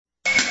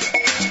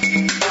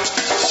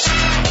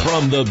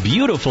From the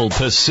beautiful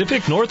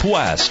Pacific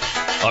Northwest,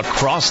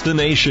 across the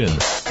nation,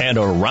 and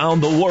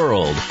around the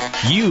world,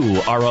 you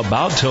are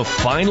about to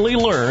finally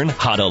learn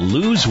how to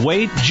lose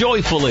weight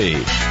joyfully.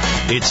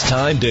 It's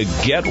time to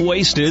Get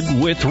Wasted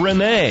with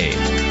Rene.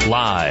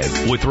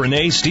 Live with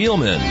Rene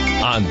Steelman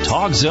on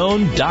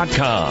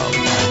TalkZone.com.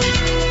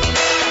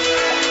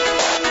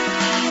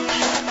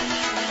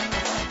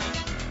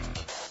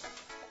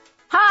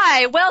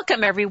 Hi,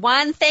 welcome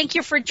everyone. Thank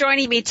you for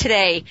joining me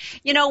today.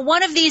 You know,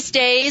 one of these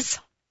days,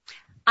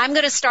 I'm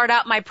going to start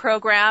out my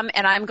program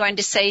and I'm going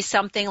to say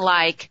something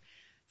like,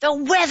 the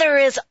weather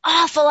is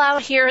awful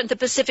out here in the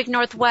Pacific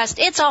Northwest.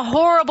 It's a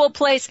horrible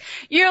place.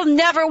 You'll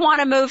never want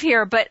to move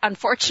here. But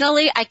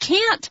unfortunately, I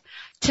can't.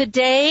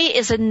 Today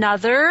is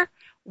another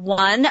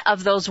one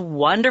of those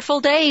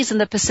wonderful days in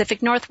the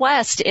Pacific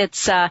Northwest.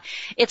 It's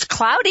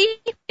cloudy.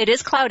 It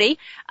is cloudy.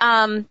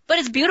 But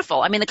it's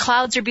beautiful. I mean, the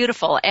clouds are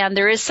beautiful and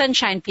there is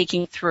sunshine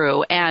peeking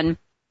through, and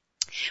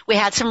we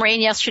had some rain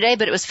yesterday,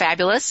 but it was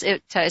fabulous.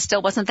 It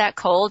still wasn't that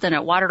cold, and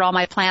it watered all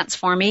my plants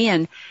for me,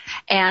 and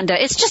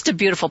it's just a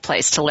beautiful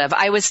place to live.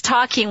 I was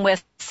talking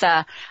with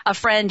a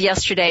friend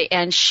yesterday,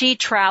 and she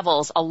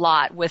travels a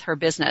lot with her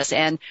business,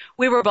 and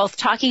we were both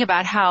talking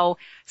about how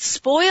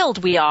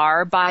spoiled we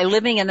are by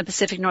living in the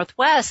Pacific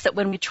Northwest, that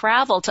when we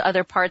travel to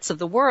other parts of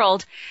the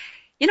world,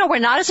 you know, we're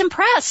not as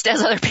impressed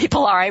as other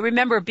people are. I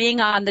remember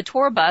being on the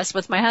tour bus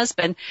with my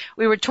husband.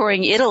 We were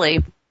touring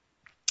Italy.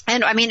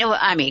 And I mean,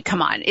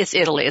 come on, it's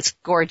Italy. It's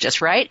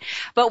gorgeous, right?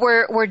 But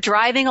we're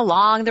driving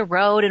along the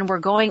road and we're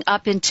going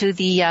up into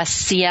the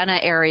Siena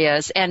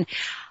areas, and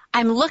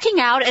I'm looking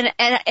out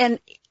and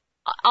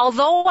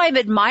although I'm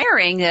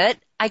admiring it,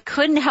 I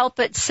couldn't help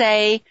but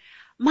say,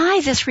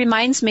 this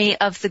reminds me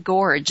of the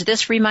gorge.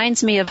 This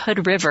reminds me of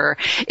Hood River.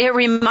 It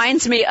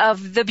reminds me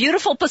of the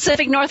beautiful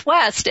Pacific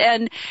Northwest.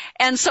 And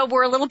so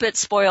we're a little bit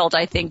spoiled,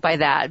 I think, by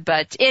that.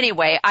 But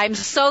anyway, I'm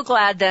so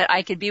glad that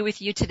I could be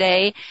with you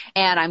today,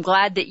 and I'm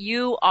glad that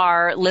you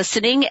are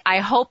listening. I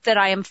hope that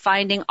I am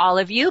finding all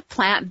of you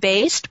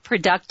plant-based,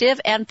 productive,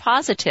 and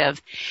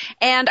positive.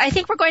 And I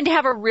think we're going to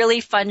have a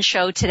really fun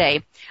show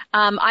today.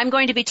 I'm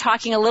going to be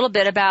talking a little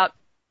bit about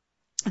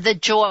the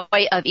joy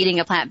of eating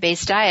a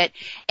plant-based diet.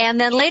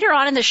 And then later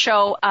on in the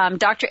show,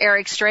 Dr.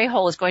 Eric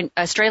Strelo is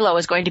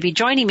going to be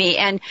joining me.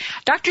 And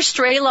Dr.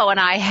 Strelo and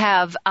I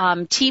have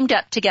teamed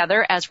up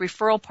together as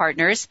referral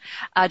partners.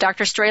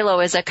 Dr.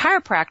 Strelo is a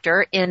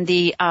chiropractor in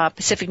the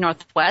Pacific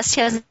Northwest.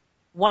 He has a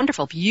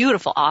wonderful,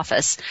 beautiful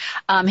office.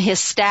 His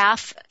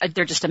staff,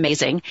 they're just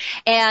amazing.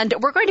 And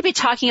we're going to be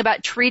talking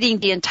about treating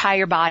the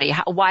entire body,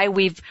 why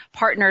we've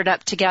partnered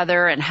up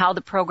together and how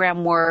the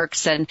program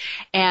works, and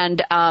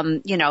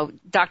you know,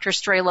 Dr.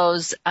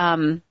 Strelo's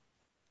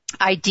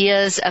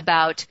ideas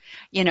about,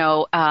 you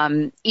know,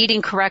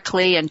 eating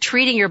correctly and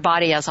treating your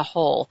body as a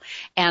whole.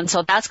 And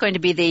so that's going to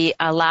be the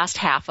last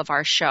half of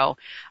our show.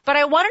 But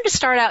I wanted to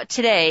start out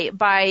today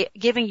by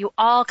giving you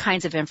all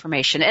kinds of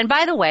information. And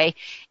by the way,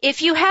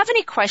 if you have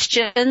any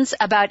questions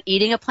about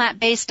eating a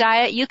plant-based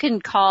diet, you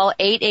can call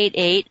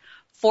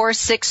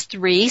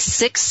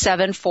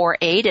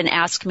 888-463-6748 and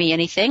ask me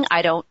anything.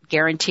 I don't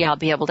guarantee I'll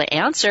be able to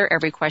answer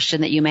every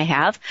question that you may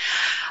have.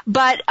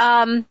 But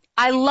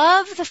I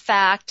love the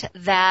fact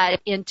that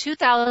in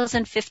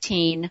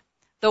 2015,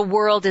 the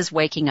world is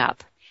waking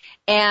up.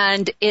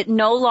 And it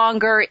no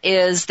longer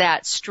is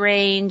that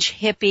strange,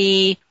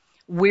 hippie,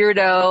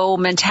 weirdo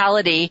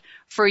mentality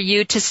for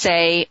you to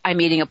say, I'm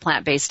eating a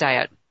plant-based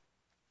diet.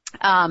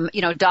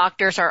 You know,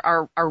 doctors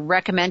are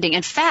recommending.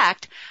 In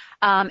fact,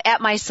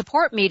 at my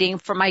support meeting,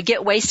 for my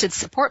Get Wasted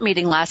support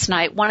meeting last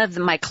night, one of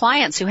my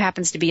clients, who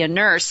happens to be a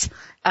nurse,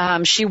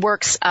 she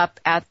works up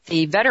at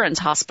the Veterans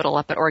Hospital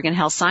up at Oregon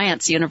Health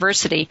Science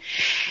University,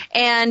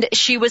 and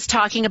she was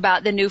talking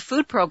about the new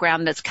food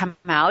program that's come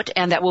out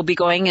and that will be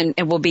going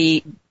and will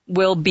be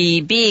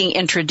being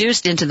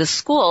introduced into the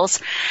schools.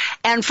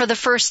 And for the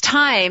first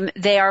time,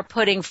 they are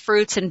putting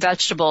fruits and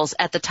vegetables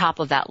at the top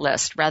of that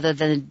list rather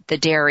than the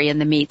dairy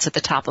and the meats at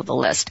the top of the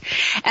list.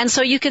 And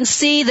so you can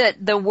see that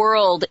the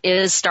world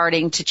is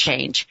starting to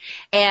change,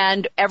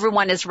 and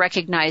everyone is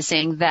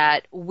recognizing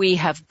that we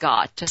have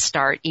got to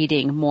start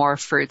eating more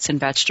fruits and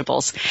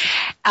vegetables.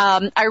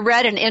 I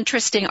read an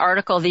interesting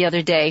article the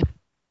other day.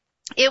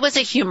 It was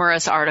a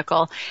humorous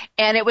article,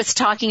 and it was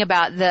talking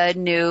about the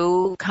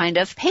new kind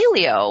of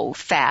paleo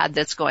fad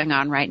that's going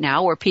on right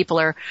now, where people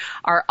are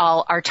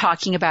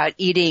talking about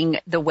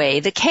eating the way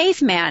the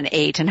caveman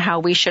ate and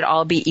how we should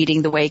all be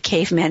eating the way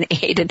cavemen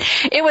ate. And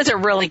it was a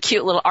really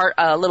cute little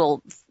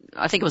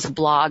I think it was a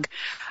blog.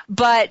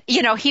 But,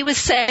 you know, he was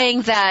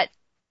saying that,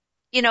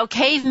 you know,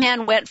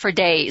 cavemen went for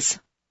days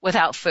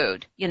without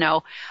food. You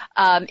know,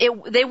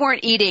 they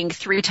weren't eating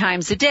 3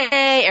 times a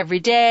day,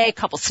 every day, a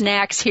couple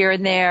snacks here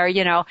and there.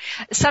 You know,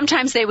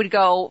 sometimes they would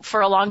go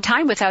for a long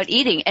time without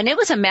eating, and it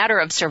was a matter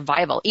of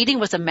survival. Eating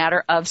was a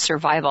matter of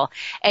survival,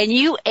 and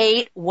you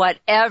ate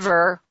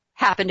whatever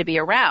happen to be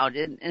around.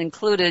 It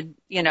included,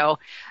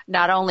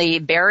 not only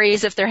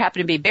berries if there happen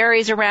to be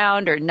berries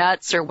around, or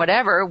nuts, or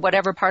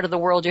whatever part of the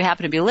world you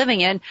happen to be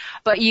living in,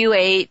 but you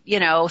ate,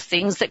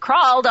 things that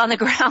crawled on the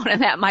ground,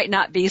 and that might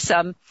not be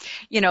some,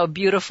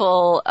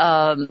 beautiful,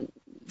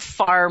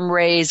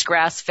 farm-raised,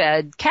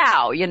 grass-fed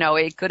cow.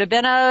 It could have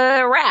been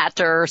a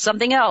rat or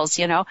something else,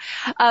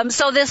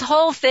 So this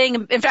whole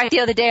thing, in fact,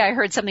 the other day I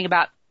heard something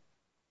about,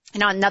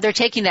 now they're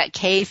taking that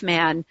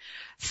caveman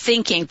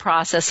thinking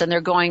process and they're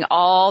going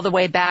all the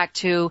way back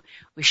to,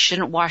 we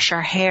shouldn't wash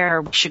our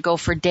hair. We should go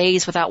for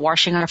days without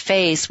washing our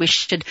face. We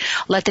should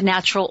let the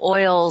natural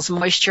oils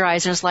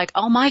moisturize. And it's like,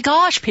 oh my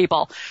gosh,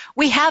 people,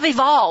 we have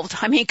evolved.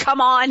 I mean, come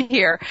on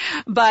here.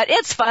 But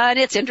it's fun.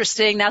 It's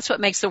interesting. That's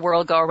what makes the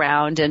world go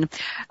around and,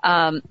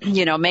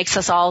 makes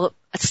us all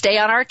stay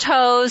on our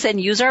toes and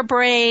use our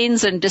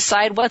brains and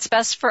decide what's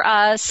best for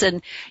us.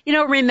 And,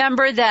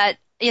 remember that,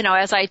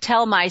 as I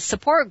tell my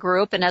support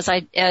group and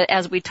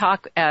as we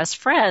talk as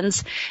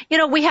friends,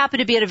 we happen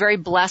to be in a very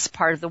blessed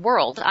part of the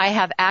world. I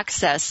have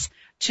access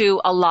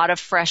to a lot of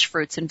fresh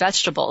fruits and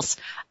vegetables.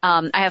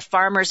 I have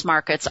farmers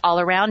markets all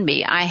around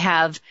me. I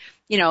have,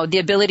 the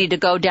ability to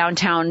go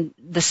downtown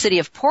the city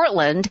of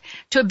Portland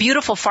to a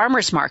beautiful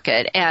farmers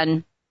market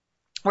and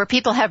where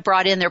people have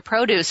brought in their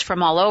produce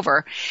from all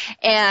over.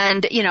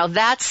 And,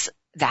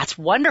 that's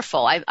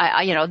wonderful.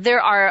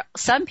 There are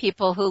some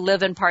people who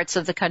live in parts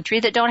of the country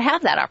that don't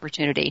have that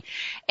opportunity.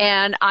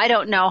 And I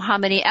don't know how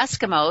many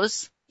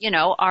Eskimos,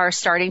 are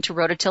starting to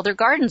rototill their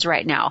gardens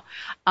right now,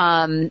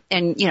 and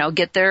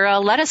get their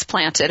lettuce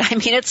planted. I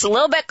mean, it's a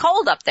little bit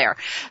cold up there.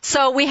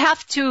 So we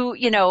have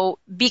to,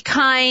 be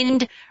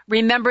kind,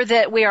 remember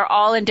that we are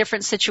all in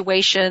different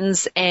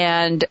situations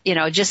and,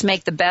 just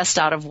make the best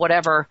out of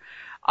whatever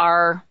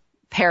our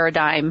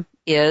paradigm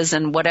is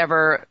and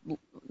whatever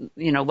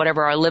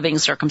our living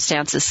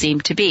circumstances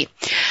seem to be.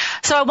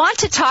 So I want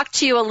to talk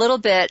to you a little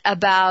bit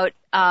about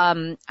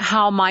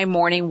how my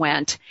morning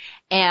went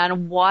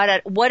and what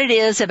it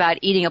is about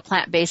eating a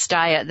plant-based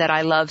diet that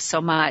I love so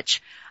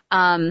much.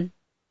 We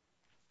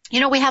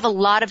have a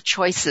lot of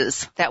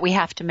choices that we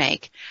have to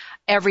make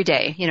every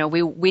day.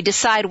 We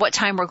decide what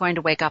time we're going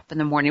to wake up in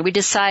the morning. We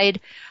decide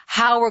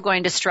how we're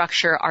going to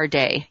structure our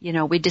day.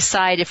 We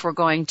decide if we're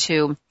going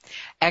to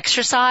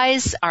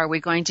exercise. Are we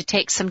going to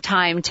take some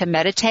time to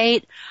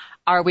meditate?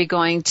 Are we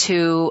going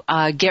to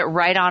get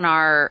right on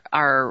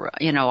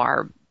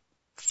our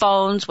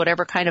phones,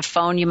 whatever kind of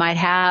phone you might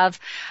have?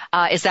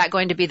 Is that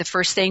going to be the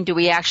first thing? Do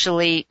we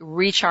actually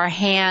reach our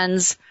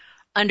hands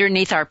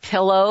underneath our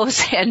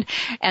pillows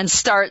and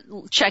start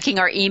checking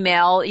our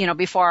email,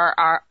 before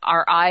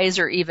our eyes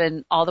are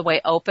even all the way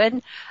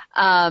open?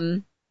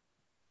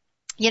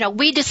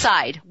 We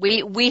decide.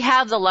 We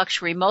have the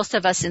luxury, most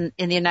of us in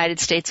the United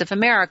States of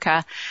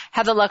America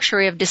have the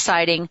luxury of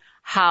deciding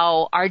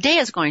how our day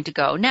is going to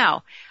go.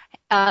 Now,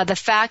 the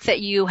fact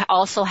that you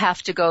also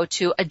have to go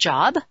to a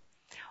job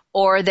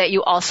or that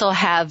you also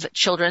have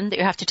children that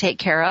you have to take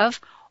care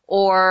of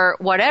or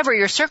whatever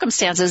your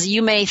circumstances,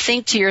 you may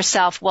think to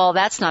yourself, well,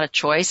 that's not a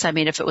choice. I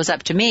mean, if it was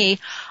up to me,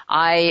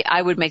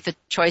 I would make the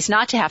choice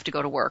not to have to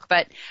go to work.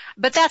 But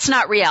that's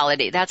not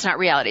reality. That's not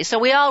reality. So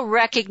we all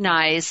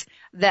recognize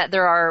that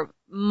there are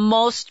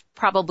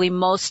probably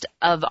most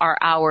of our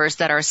hours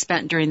that are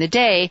spent during the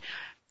day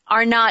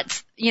are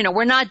not,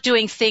 we're not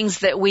doing things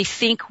that we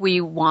think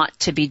we want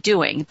to be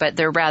doing, but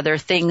they're rather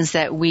things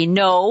that we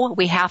know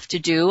we have to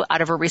do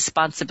out of a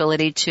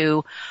responsibility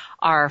to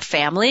our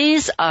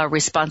families, a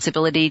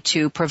responsibility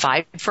to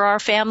provide for our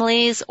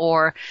families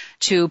or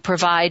to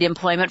provide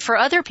employment for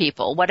other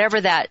people,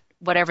 whatever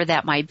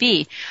that might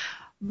be.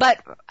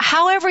 But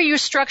however you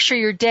structure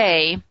your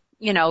day,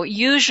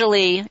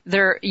 usually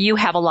you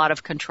have a lot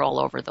of control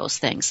over those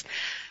things.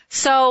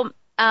 So,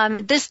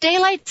 this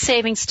daylight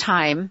savings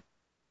time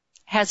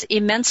has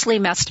immensely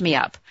messed me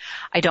up.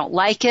 I don't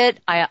like it.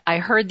 I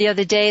heard the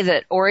other day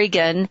that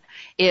Oregon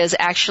is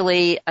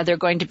actually, they're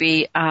going to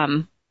be,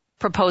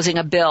 proposing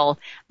a bill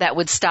that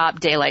would stop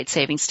daylight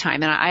savings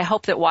time. And I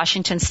hope that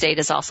Washington State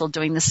is also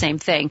doing the same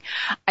thing.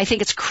 I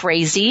think it's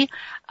crazy.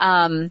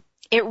 You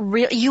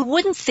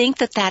wouldn't think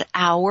that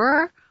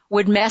hour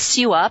would mess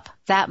you up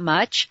that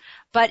much,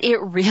 but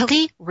it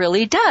really,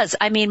 really does.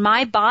 I mean,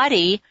 my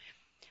body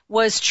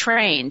was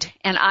trained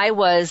and I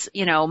was,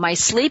 my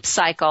sleep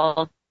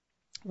cycle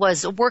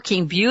was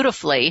working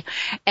beautifully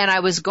and I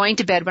was going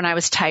to bed when I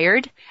was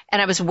tired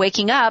and I was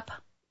waking up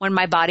when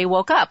my body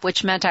woke up,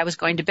 which meant I was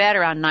going to bed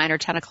around 9 or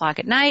 10 o'clock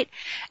at night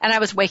and I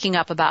was waking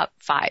up about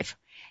 5.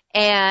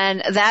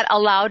 And that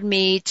allowed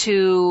me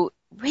to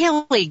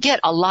really get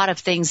a lot of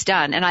things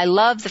done. And I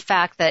love the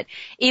fact that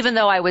even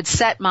though I would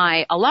set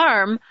my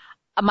alarm,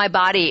 my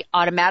body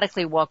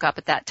automatically woke up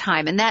at that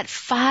time. And that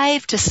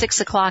 5 to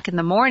 6 o'clock in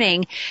the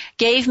morning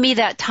gave me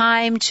that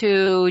time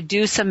to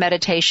do some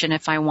meditation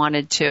if I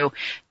wanted to,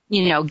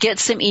 get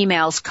some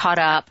emails caught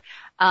up,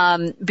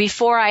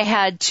 before I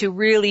had to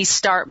really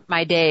start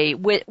my day,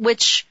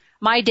 which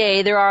my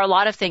day, there are a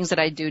lot of things that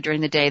I do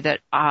during the day that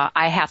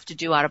I have to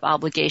do out of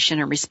obligation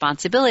and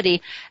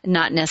responsibility,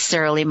 not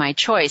necessarily my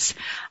choice.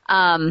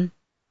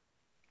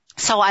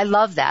 So I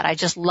love that. I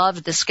just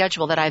loved the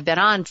schedule that I've been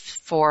on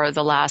for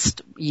the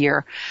last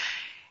year.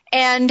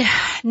 And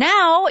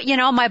now,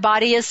 my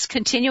body is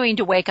continuing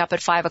to wake up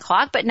at 5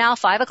 o'clock, but now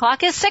 5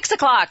 o'clock is 6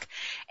 o'clock.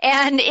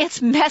 And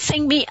it's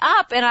messing me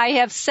up. And I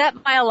have set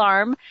my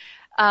alarm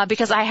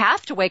because I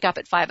have to wake up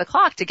at 5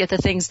 o'clock to get the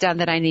things done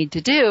that I need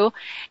to do.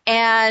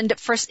 And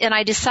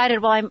I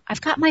decided, well,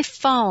 I've got my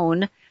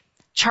phone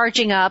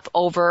charging up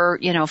over,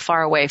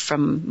 far away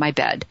from my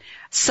bed.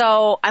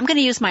 So I'm going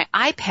to use my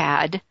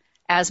iPad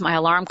as my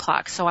alarm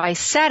clock. So I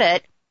set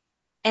it,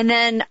 and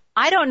then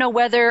I don't know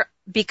whether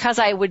because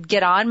I would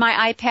get on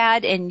my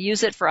iPad and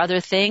use it for other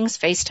things,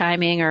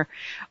 FaceTiming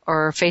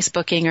or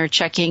Facebooking or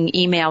checking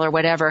email or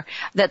whatever,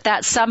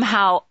 that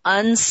somehow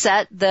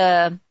unset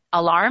the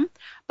alarm.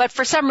 But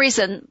for some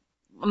reason,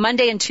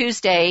 Monday and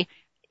Tuesday,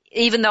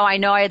 even though I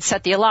know I had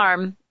set the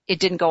alarm, it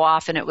didn't go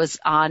off and it was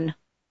on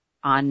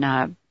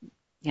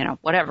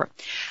whatever.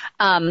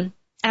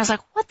 And I was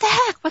like, what the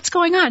heck? What's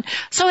going on?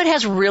 So it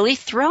has really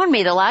thrown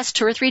me the last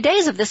 2 or 3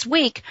 days of this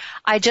week.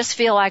 I just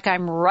feel like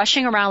I'm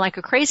rushing around like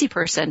a crazy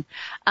person.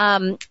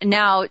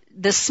 Now,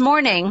 this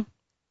morning,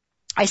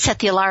 I set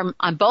the alarm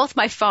on both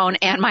my phone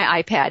and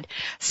my iPad.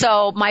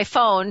 So my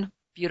phone,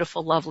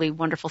 beautiful, lovely,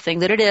 wonderful thing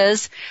that it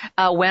is,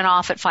 went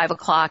off at 5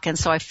 o'clock. And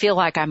so I feel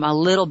like I'm a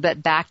little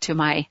bit back to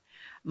my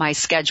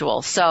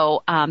schedule.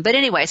 So, but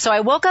anyway, so I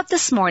woke up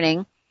this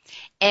morning.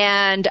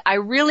 And I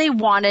really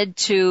wanted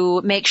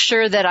to make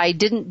sure that I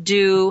didn't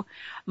do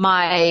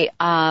my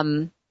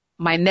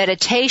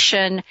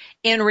meditation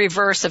in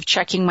reverse of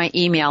checking my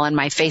email and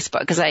my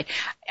Facebook, because I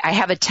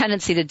have a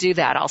tendency to do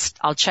that.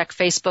 I'll check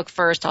Facebook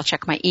first. I'll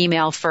check my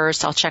email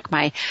first. I'll check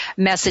my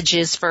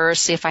messages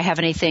first, see if I have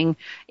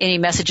any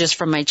messages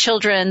from my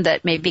children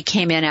that maybe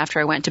came in after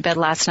I went to bed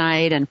last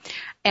night.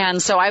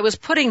 And so I was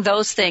putting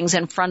those things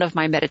in front of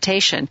my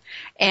meditation.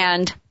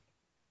 And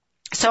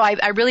so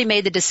I really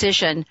made the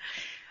decision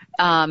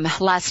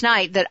last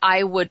night that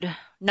I would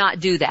not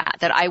do that,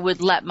 that I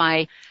would let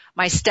my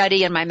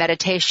study and my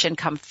meditation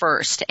come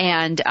first.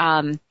 And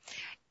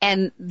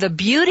the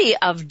beauty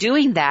of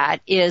doing that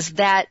is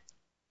that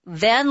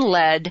then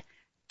led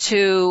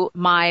to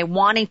my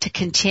wanting to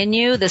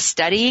continue the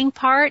studying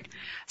part,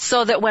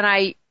 so that when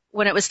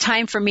it was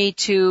time for me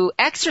to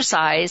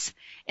exercise,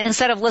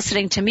 instead of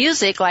listening to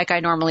music like I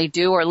normally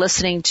do, or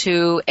listening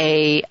to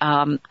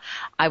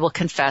I will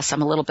confess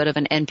I'm a little bit of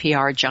an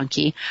NPR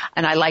junkie,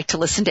 and I like to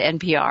listen to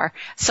NPR.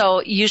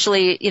 So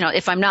usually,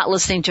 if I'm not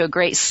listening to a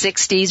great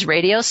 60s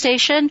radio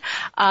station,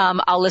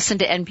 I'll listen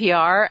to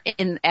NPR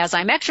as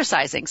I'm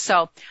exercising.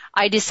 So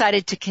I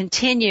decided to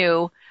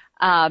continue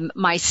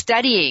my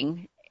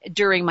studying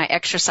during my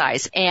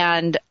exercise,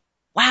 and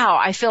wow,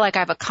 I feel like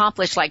I've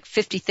accomplished like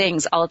 50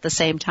 things all at the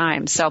same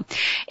time. So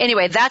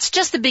anyway, that's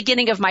just the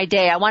beginning of my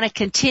day. I want to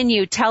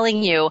continue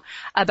telling you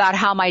about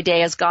how my day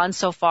has gone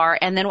so far,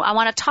 and then I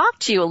want to talk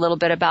to you a little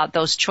bit about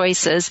those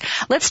choices.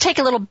 Let's take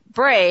a little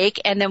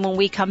break, and then when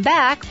we come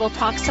back, we'll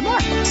talk some more.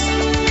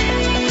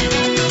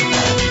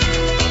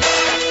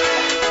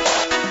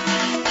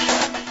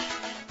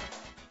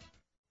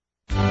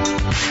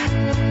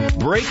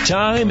 Break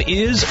time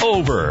is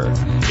over.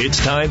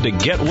 It's time to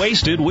get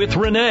wasted with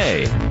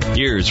Rene.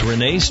 Here's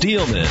Rene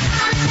Steelman.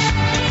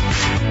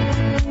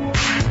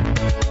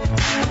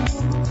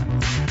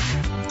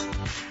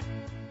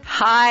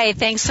 Hi,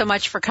 thanks so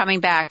much for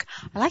coming back.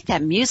 I like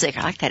that music.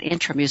 I like that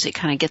intro music.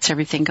 Kind of gets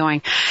everything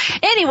going.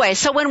 Anyway,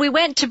 so when we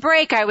went to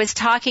break, I was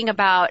talking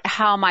about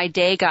how my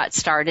day got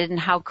started and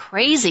how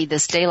crazy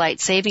this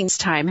daylight savings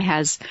time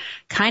has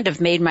kind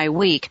of made my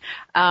week.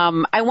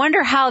 I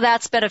wonder how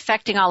that's been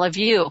affecting all of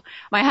you.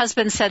 My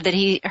husband said that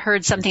he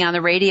heard something on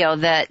the radio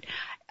that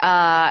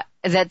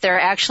they're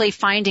actually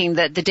finding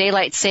that the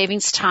daylight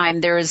savings time,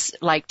 there's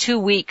like 2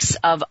 weeks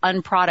of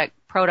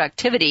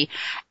productivity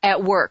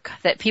at work,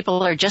 that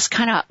people are just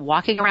kind of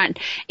walking around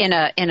in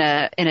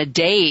a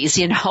daze,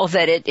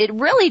 that it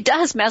really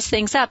does mess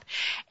things up.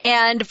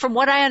 And from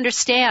what I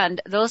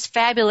understand, those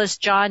fabulous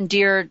John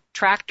Deere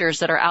tractors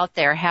that are out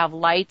there have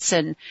lights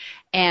and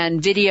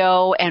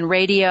video and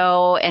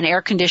radio and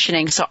air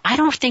conditioning. So I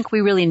don't think we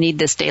really need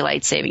this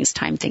daylight savings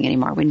time thing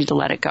anymore. We need to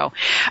let it go.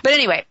 But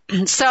anyway,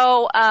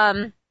 so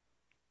I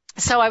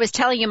was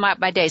telling you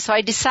my day. So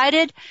I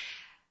decided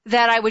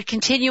that I would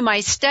continue my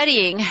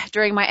studying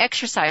during my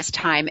exercise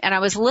time. And I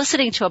was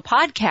listening to a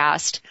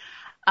podcast,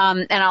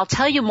 and I'll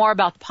tell you more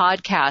about the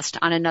podcast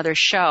on another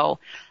show.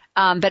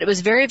 But it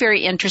was very,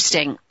 very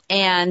interesting.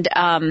 And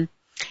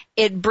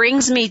it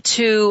brings me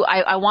to,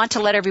 I want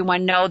to let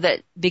everyone know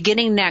that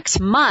beginning next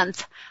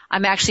month,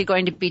 I'm actually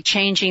going to be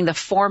changing the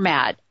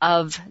format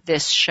of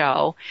this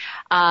show.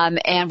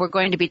 And we're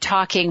going to be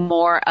talking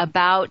more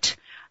about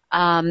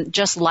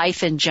just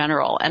life in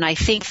general. And I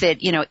think that,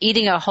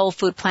 eating a whole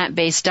food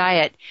plant-based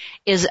diet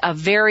is a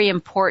very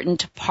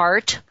important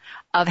part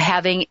of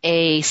having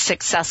a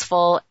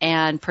successful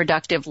and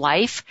productive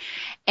life.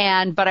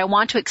 But I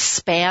want to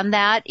expand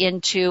that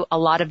into a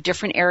lot of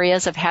different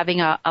areas of having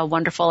a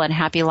wonderful and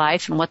happy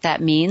life and what that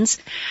means.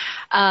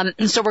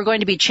 And so we're going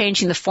to be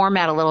changing the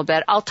format a little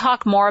bit. I'll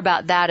talk more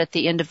about that at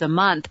the end of the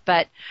month,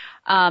 but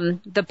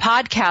the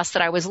podcast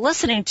that I was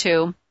listening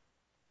to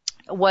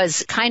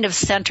was kind of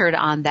centered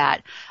on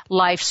that,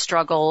 life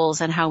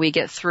struggles and how we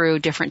get through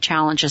different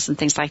challenges and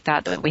things like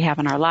that that we have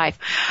in our life.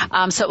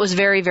 So it was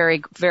very,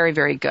 very, very,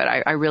 very good.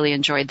 I really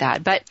enjoyed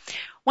that. But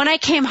when I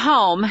came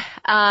home,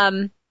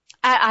 I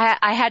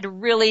had to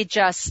really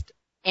just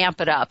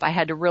amp it up. I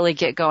had to really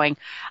get going.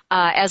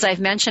 As I've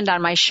mentioned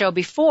on my show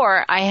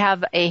before, I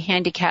have a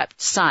handicapped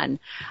son.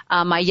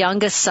 My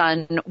youngest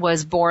son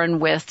was born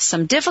with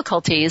some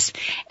difficulties,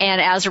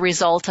 and as a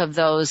result of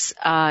those,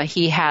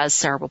 he has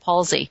cerebral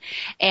palsy.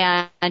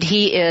 And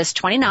he is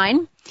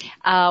 29,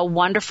 a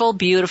wonderful,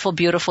 beautiful,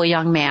 beautiful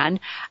young man,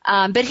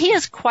 but he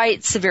is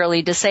quite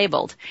severely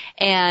disabled.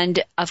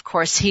 And of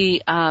course,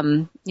 he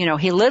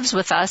lives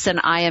with us, and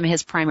I am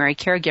his primary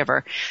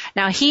caregiver.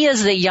 Now, he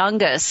is the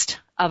youngest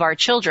of our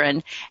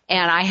children,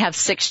 and I have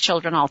 6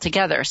 children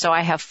altogether. So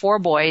I have 4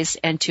 boys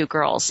and 2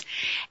 girls.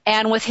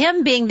 And with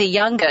him being the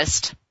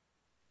youngest,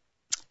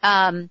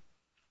 I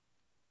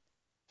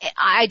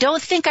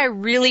don't think I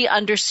really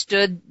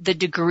understood the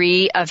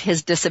degree of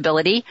his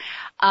disability,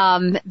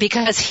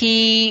 because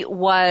he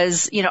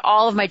was,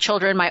 all of my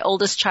children, my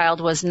oldest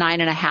child was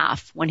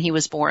 9.5 when he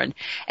was born,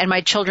 and my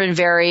children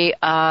vary,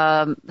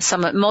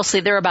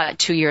 mostly they're about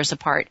 2 years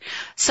apart.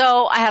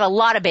 So I had a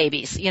lot of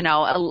babies,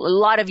 a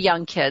lot of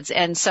young kids.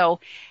 And so,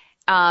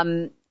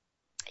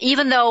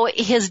 even though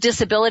his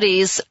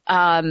disabilities,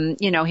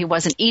 he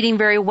wasn't eating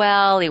very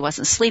well, he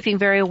wasn't sleeping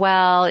very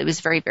well, he was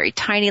a very, very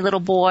tiny little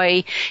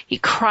boy, he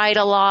cried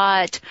a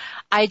lot,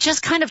 I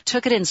just kind of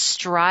took it in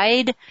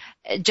stride,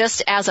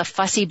 just as a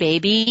fussy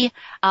baby.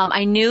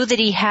 I knew that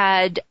he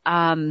had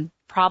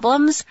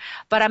problems,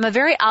 but I'm a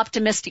very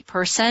optimistic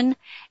person,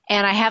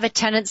 and I have a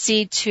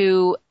tendency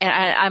to, and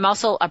I'm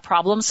also a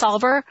problem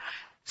solver.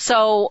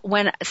 So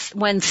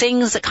when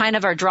things kind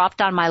of are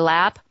dropped on my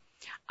lap,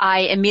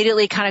 I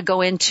immediately kind of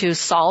go into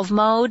solve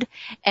mode.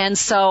 And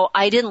so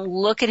I didn't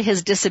look at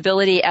his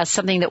disability as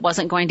something that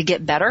wasn't going to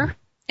get better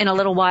in a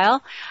little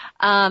while.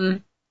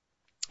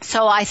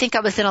 So I think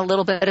I was in a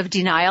little bit of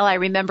denial.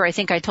 I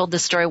think I told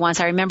this story once.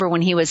 I remember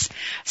when he was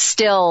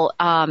still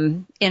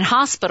in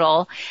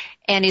hospital,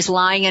 and he's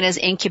lying in his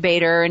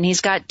incubator, and he's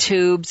got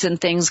tubes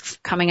and things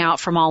coming out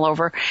from all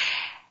over.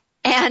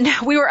 And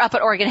we were up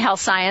at Oregon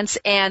Health Science,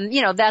 and,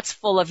 that's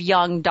full of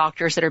young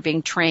doctors that are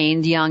being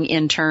trained, young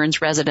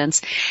interns,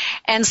 residents.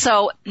 And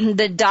so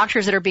the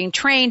doctors that are being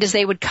trained, as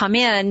they would come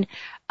in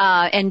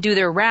and do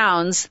their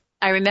rounds,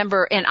 I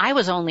remember, and I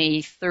was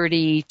only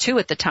 32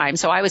 at the time,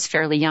 so I was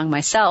fairly young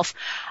myself.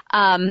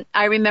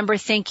 I remember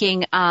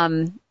thinking,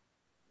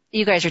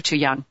 you guys are too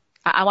young.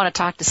 I want to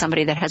talk to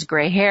somebody that has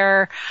gray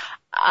hair.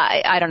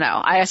 I don't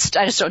know. I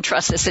just don't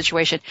trust this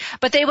situation.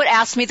 But they would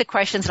ask me the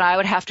questions, and I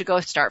would have to go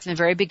start from the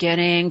very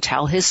beginning,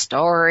 tell his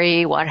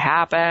story, what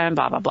happened,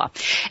 blah, blah, blah.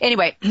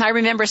 Anyway, I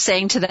remember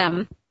saying to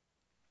them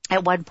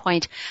at one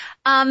point,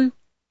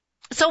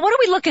 so what are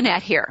we looking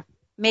at here?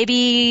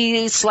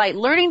 Maybe slight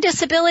learning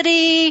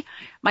disability,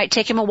 might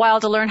take him a while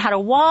to learn how to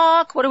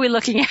walk. What are we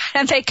looking at?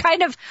 And they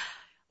kind of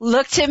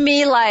looked at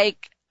me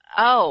like,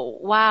 oh,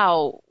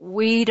 wow,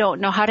 we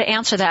don't know how to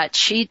answer that.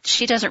 She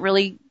doesn't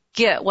really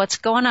get what's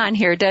going on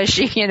here, does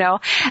she? And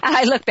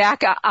I look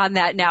back on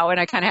that now, and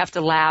I kind of have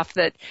to laugh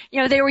that,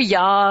 they were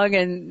young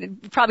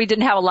and probably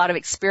didn't have a lot of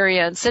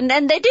experience, and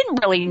they didn't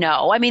really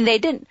know. I mean, they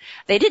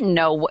didn't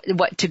know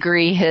what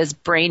degree his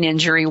brain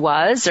injury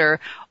was,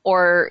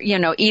 or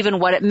even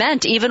what it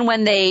meant. Even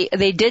when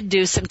they did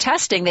do some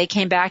testing, they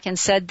came back and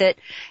said that,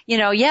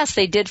 yes,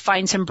 they did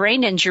find some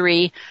brain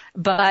injury,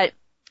 but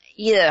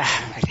yeah,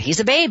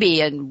 he's a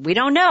baby, and we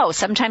don't know.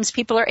 Sometimes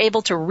people are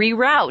able to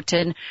reroute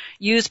and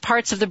use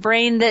parts of the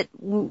brain that,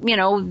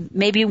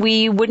 maybe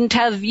we wouldn't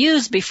have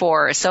used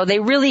before. So they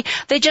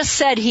just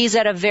said he's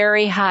at a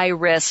very high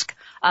risk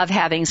of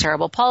having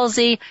cerebral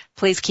palsy.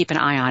 Please keep an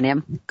eye on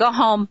him. Go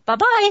home.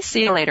 Bye-bye.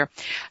 See you later.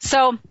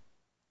 So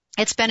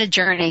it's been a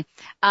journey.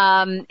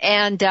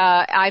 And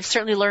I've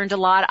certainly learned a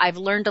lot. I've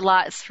learned a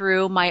lot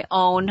through my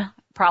own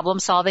problem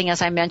solving,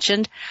 as I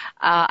mentioned.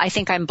 I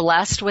think I'm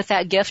blessed with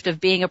that gift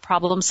of being a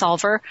problem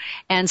solver.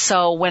 And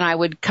so when I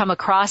would come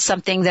across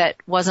something that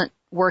wasn't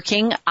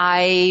working,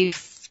 I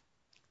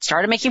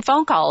started making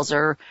phone calls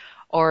or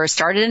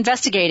started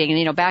investigating.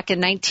 And, back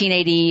in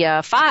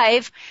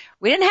 1985,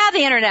 we didn't have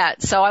the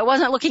internet, so I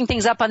wasn't looking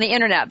things up on the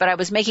internet, but I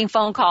was making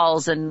phone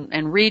calls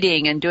and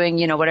reading and doing,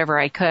 whatever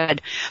I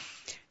could.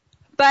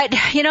 But,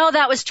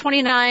 that was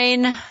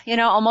 29,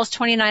 almost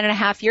 29 and a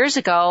half years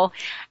ago.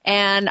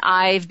 And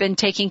I've been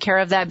taking care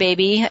of that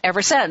baby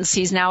ever since.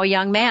 He's now a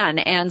young man.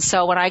 And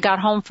so when I got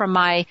home from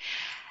my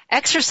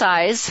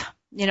exercise,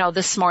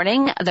 this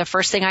morning, the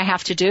first thing I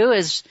have to do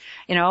is,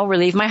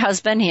 relieve my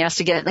husband. He has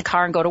to get in the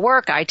car and go to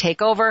work. I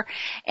take over,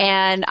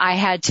 and I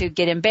had to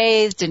get him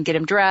bathed and get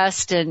him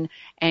dressed and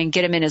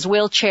get him in his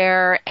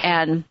wheelchair.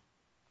 And,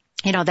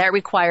 that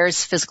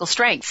requires physical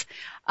strength.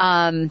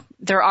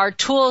 There are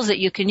tools that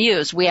you can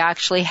use. We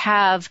actually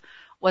have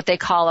what they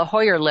call a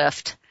Hoyer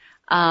lift,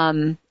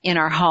 in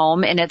our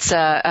home, and it's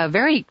a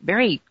very,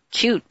 very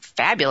cute,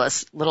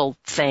 fabulous little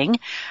thing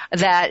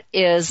that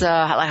is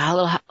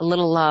like a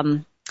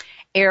little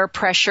air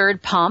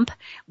pressured pump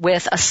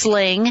with a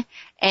sling.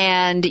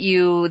 And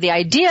the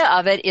idea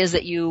of it is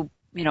that you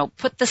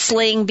put the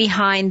sling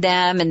behind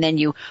them, and then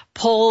you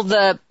pull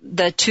the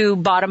two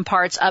bottom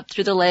parts up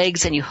through the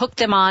legs, and you hook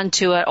them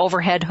onto an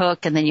overhead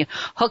hook, and then you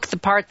hook the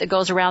part that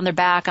goes around their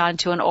back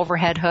onto an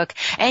overhead hook,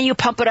 and you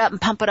pump it up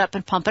and pump it up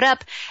and pump it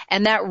up,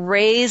 and that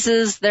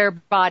raises their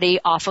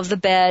body off of the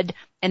bed,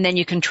 and then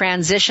you can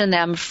transition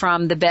them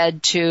from the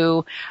bed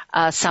to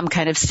some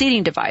kind of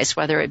seating device,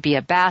 whether it be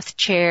a bath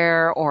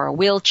chair or a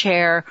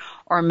wheelchair,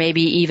 or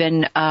maybe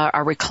even a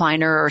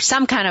recliner or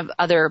some kind of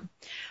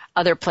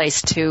other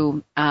place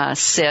to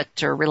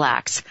sit or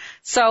relax.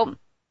 So,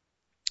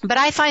 but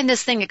I find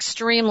this thing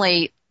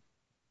extremely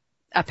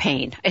a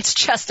pain. It's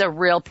just a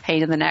real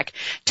pain in the neck.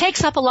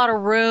 Takes up a lot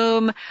of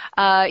room.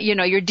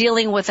 You're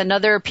dealing with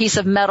another piece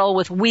of metal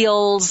with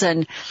wheels,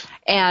 and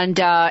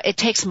it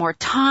takes more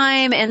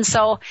time. And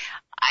so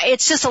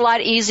it's just a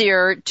lot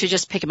easier to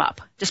just pick him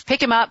up. Just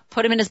pick him up,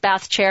 put him in his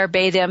bath chair,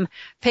 bathe him,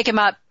 pick him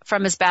up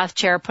from his bath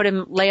chair,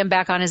 lay him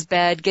back on his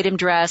bed, get him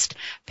dressed,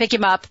 pick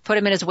him up, put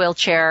him in his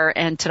wheelchair,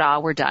 and ta-da,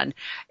 we're done.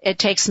 It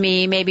takes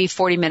me maybe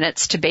 40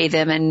 minutes to bathe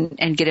him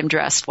and get him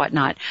dressed,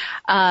 whatnot.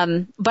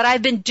 But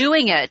I've been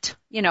doing it,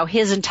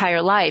 his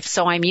entire life,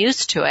 so I'm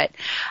used to it.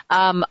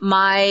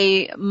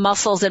 My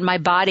muscles in my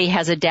body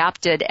has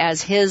adapted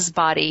as his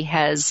body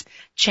has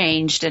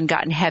changed and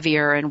gotten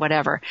heavier and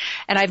whatever.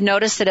 And I've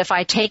noticed that if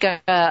I take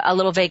a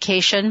little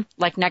vacation,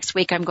 like next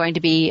week I'm going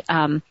to be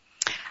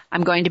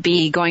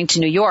going to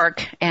New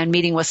York and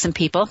meeting with some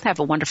people. I have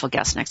a wonderful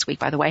guest next week,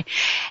 by the way.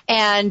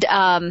 And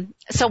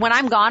so when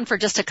I'm gone for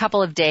just a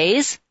couple of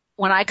days,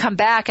 when I come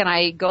back and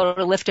I go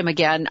to lift him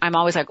again, I'm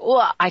always like,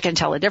 oh, I can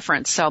tell a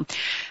difference. So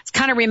it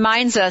kind of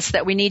reminds us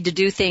that we need to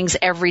do things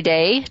every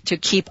day to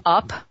keep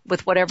up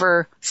with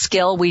whatever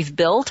skill we've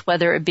built,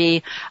 whether it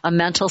be a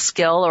mental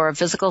skill or a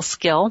physical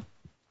skill.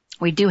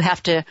 We do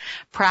have to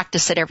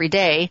practice it every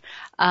day.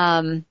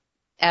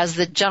 As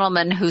the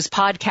gentleman whose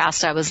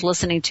podcast I was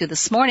listening to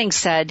this morning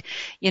said,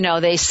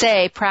 they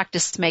say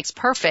practice makes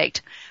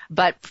perfect,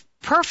 but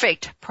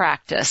perfect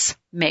practice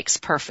makes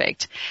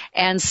perfect.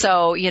 And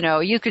so,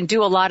 you can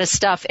do a lot of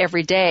stuff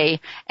every day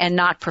and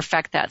not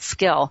perfect that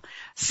skill.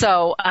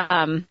 So,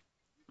 I'm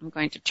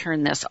going to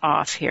turn this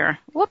off here.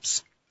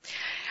 Whoops.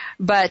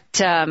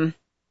 But,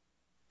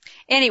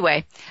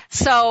 anyway,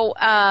 so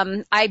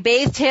I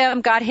bathed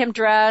him, got him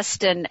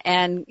dressed, and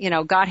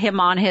got him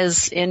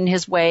in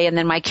his way, and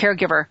then my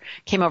caregiver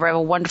came over. I have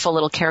a wonderful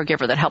little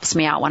caregiver that helps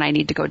me out when I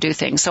need to go do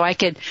things, so I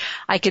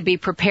could be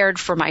prepared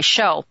for my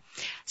show.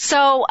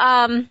 So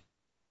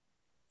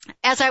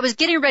as I was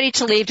getting ready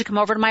to leave to come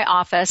over to my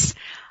office,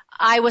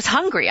 I was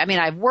hungry. I mean,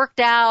 I've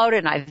worked out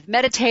and I've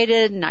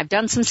meditated and I've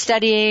done some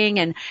studying,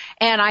 and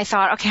I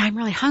thought, okay, I'm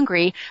really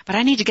hungry, but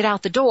I need to get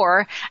out the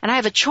door, and I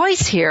have a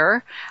choice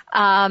here.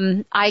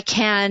 I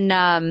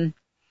can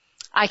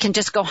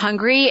just go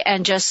hungry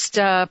and just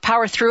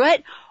power through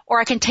it, or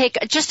I can take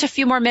just a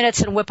few more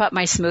minutes and whip up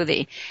my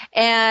smoothie.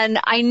 And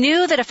I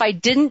knew that if I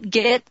didn't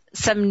get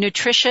some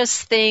nutritious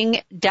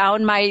thing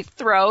down my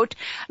throat,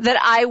 that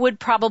I would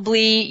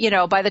probably,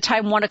 by the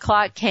time 1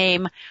 o'clock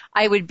came,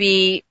 I would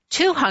be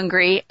too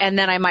hungry, and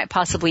then I might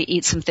possibly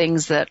eat some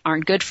things that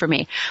aren't good for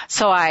me.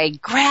 So I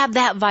grabbed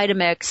that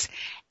Vitamix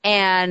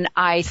and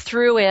I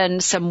threw in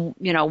some,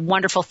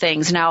 wonderful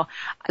things. Now,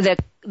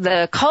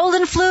 the cold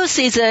and flu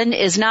season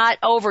is not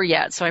over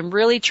yet, so I'm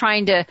really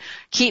trying to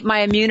keep my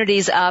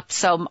immunities up.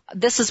 So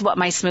this is what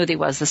my smoothie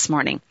was this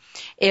morning.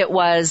 It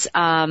was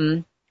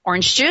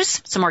orange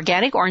juice, some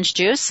organic orange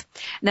juice.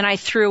 And then I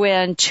threw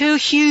in 2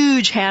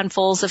 huge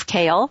handfuls of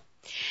kale.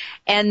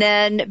 And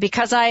then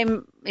because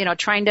I'm,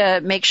 trying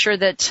to make sure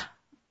that,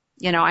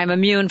 I'm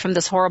immune from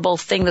this horrible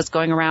thing that's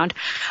going around,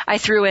 I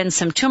threw in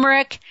some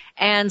turmeric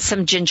and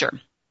some ginger.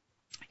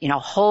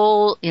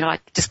 I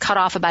just cut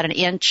off about an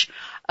inch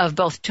of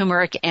both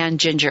turmeric and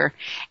ginger,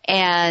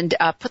 and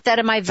put that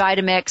in my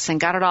Vitamix and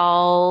got it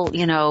all,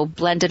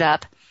 blended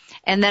up.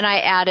 And then I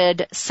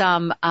added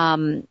some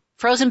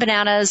frozen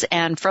bananas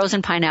and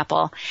frozen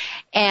pineapple.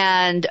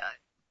 And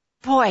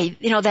boy,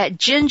 that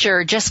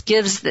ginger just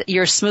gives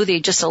your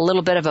smoothie just a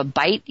little bit of a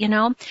bite,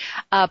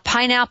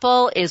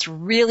 Pineapple is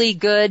really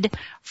good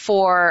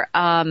for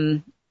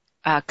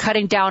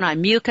cutting down on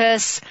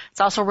mucus.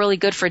 It's also really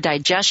good for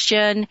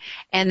digestion.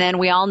 And then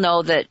we all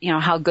know that,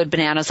 how good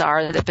bananas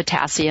are, the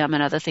potassium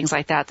and other things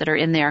like that are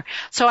in there.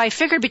 So I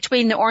figured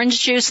between the orange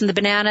juice and the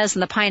bananas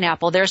and the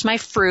pineapple, there's my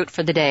fruit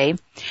for the day.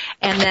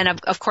 And then,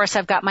 of course,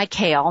 I've got my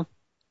kale,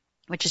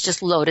 which is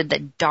just loaded, the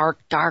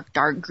dark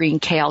green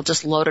kale,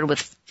 just loaded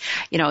with,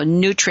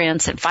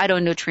 nutrients and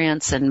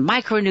phytonutrients and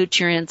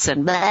micronutrients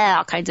and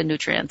all kinds of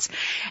nutrients.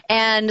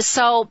 And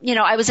so,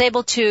 I was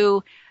able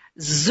to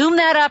zoom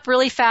that up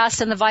really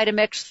fast in the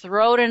Vitamix,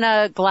 throw it in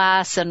a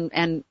glass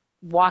and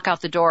walk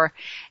out the door.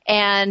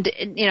 And,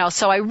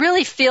 so I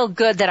really feel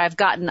good that I've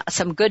gotten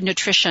some good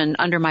nutrition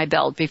under my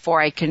belt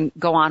before I can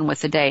go on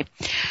with the day.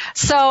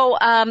 So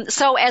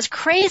as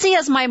crazy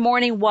as my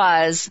morning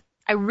was,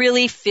 I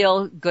really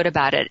feel good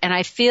about it. And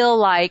I feel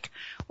like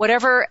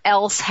whatever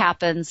else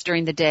happens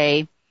during the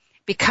day,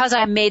 because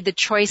I made the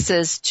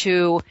choices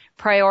to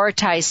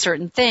prioritize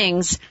certain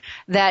things,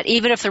 that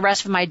even if the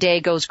rest of my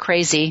day goes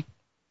crazy,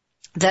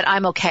 that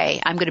I'm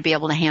okay. I'm going to be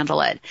able to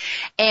handle it.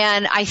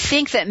 And I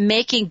think that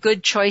making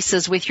good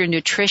choices with your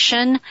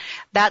nutrition,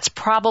 that's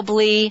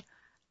probably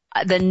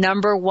the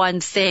number one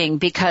thing,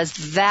 because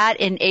that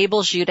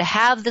enables you to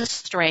have the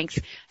strength,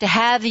 to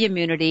have the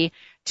immunity,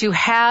 to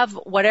have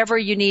whatever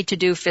you need to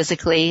do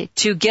physically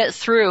to get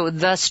through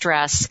the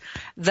stress,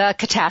 the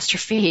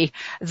catastrophe,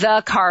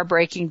 the car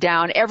breaking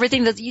down,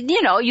 everything that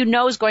you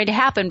know is going to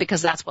happen,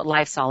 because that's what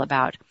life's all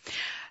about.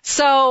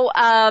 So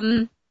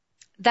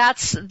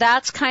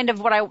that's kind of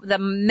the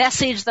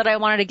message that I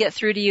wanted to get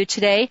through to you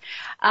today.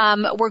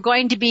 We're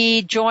going to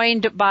be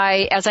joined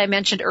by, as I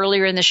mentioned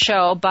earlier in the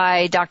show,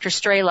 by Dr.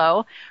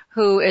 Strelo,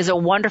 who is a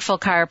wonderful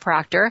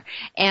chiropractor,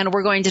 and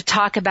we're going to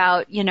talk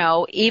about,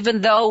 even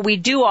though we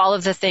do all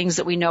of the things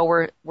that we know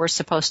we're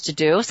supposed to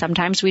do,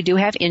 sometimes we do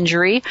have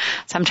injury,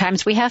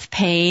 sometimes we have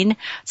pain,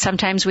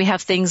 sometimes we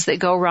have things that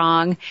go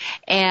wrong,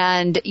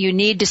 and you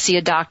need to see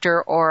a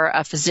doctor or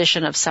a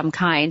physician of some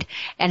kind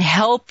and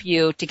help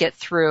you to get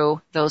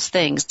through those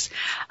things.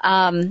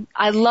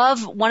 I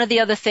love one of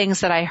the other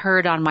things that I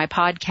heard on my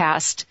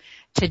podcast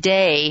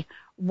today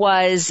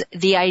was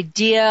the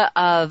idea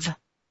of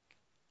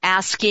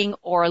asking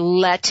or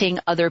letting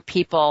other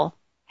people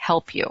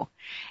help you.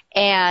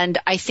 And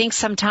I think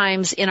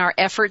sometimes in our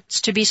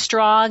efforts to be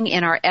strong,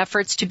 in our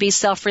efforts to be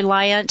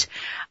self-reliant,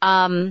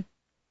 I'm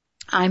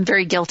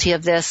very guilty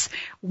of this.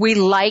 We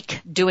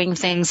like doing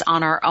things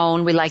on our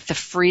own. We like the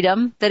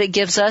freedom that it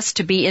gives us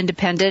to be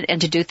independent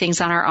and to do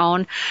things on our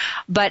own.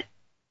 But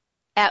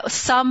at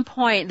some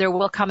point, there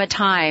will come a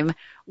time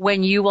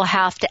when you will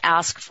have to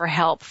ask for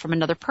help from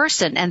another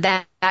person, and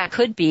that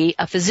could be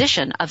a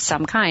physician of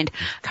some kind,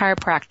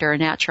 chiropractor,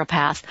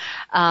 naturopath,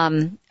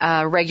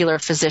 a regular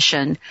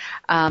physician.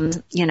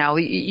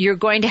 You're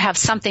going to have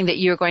something that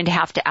you're going to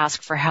have to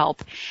ask for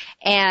help,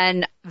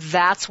 and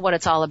that's what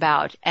it's all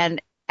about.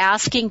 And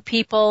asking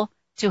people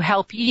to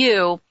help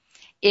you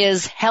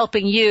is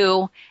helping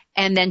you,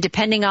 and then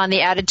depending on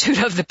the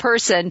attitude of the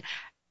person,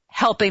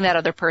 helping that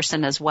other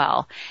person as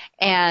well.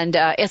 And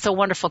it's a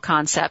wonderful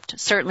concept,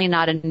 certainly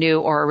not a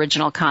new or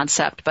original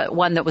concept, but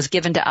one that was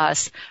given to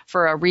us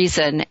for a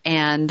reason,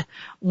 and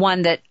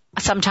one that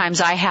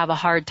sometimes I have a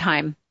hard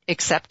time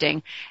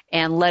accepting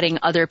and letting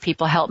other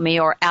people help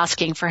me, or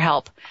asking for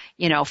help,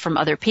 from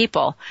other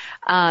people.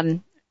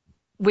 In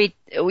my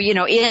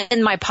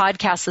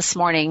podcast this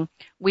morning,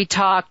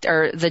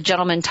 the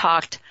gentleman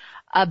talked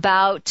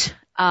about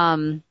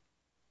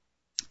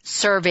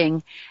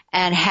serving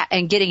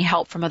and getting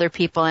help from other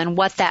people, and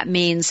what that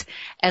means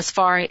as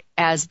far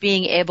as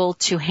being able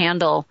to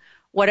handle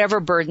whatever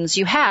burdens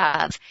you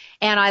have.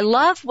 And I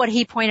love what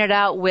he pointed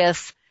out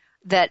with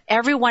that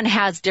everyone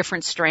has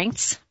different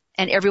strengths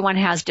and everyone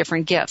has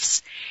different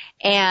gifts.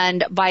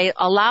 And by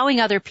allowing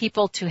other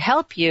people to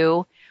help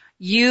you,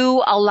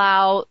 you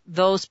allow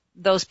those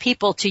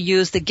people to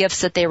use the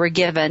gifts that they were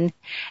given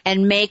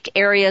and make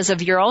areas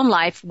of your own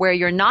life where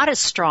you're not as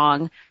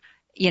strong,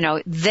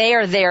 they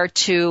are there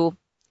to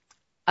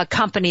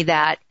accompany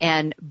that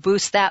and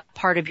boost that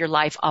part of your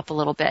life up a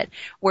little bit,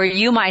 where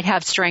you might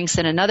have strengths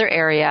in another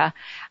area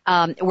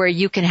where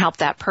you can help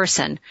that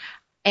person.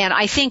 And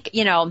I think,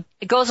 it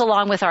goes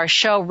along with our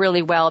show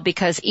really well,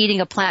 because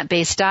eating a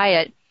plant-based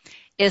diet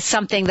is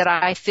something that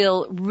I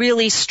feel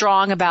really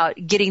strong about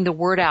getting the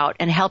word out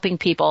and helping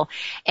people.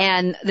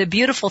 And the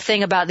beautiful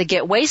thing about the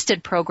Get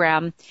Wasted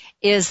program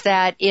is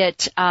that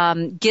it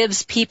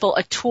gives people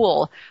a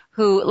tool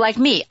who, like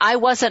me, I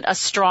wasn't a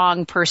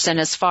strong person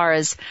as far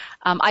as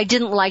I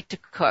didn't like to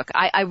cook.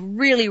 I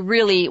really,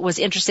 really was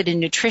interested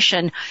in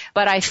nutrition,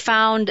 but I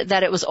found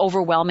that it was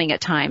overwhelming at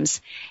times.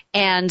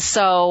 And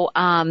so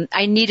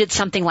I needed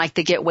something like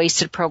the Get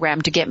Wasted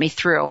program to get me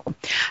through.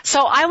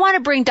 So I want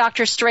to bring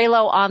Dr.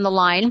 Strelo on the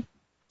line,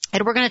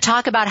 and we're going to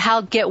talk about how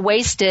Get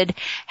Wasted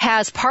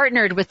has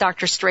partnered with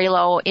Dr.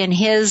 Strelo in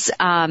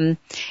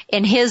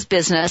his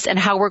business, and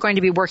how we're going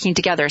to be working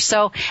together.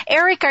 So,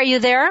 Eric, are you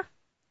there?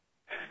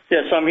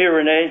 Yes, I'm here,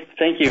 Rene.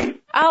 Thank you.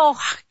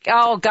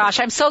 Oh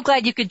gosh, I'm so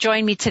glad you could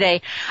join me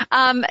today.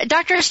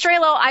 Dr.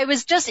 Strelo, I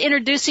was just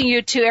introducing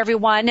you to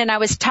everyone, and I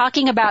was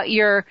talking about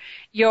your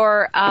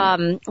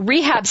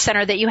rehab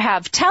center that you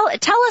have. Tell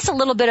us a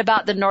little bit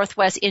about the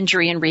Northwest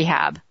Injury and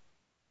Rehab.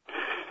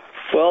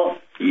 Well,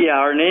 yeah,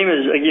 our name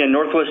is, again,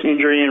 Northwest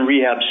Injury and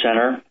Rehab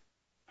Center,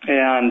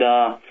 and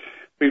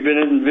we've been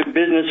in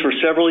business for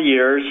several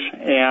years,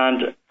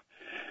 and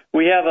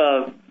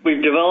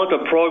we've developed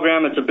a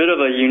program. It's a bit of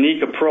a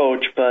unique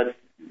approach, but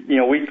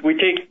we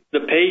take the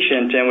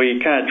patient and we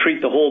kind of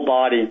treat the whole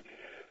body.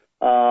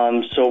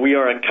 So we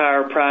are a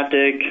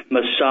chiropractic,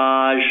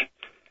 massage,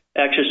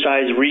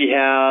 exercise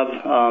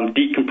rehab,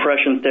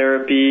 decompression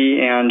therapy,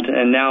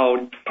 and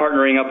now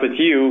partnering up with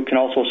you can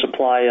also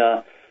supply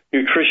a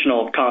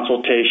nutritional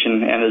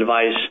consultation and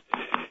advice.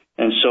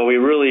 And so we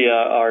really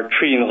are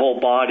treating the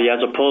whole body,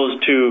 as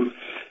opposed to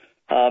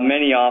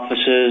many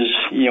offices,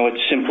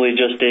 it's simply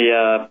just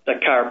a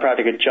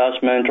chiropractic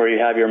adjustment, or you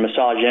have your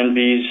massage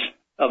envies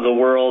of the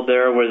world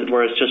there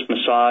where it's just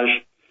massage.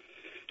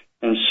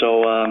 And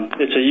so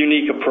it's a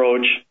unique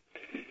approach,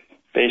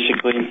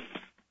 basically.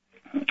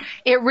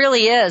 It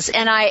really is.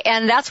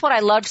 And that's what I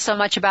loved so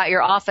much about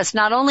your office.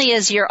 Not only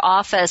is your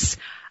office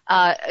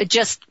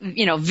just,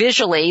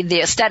 visually, the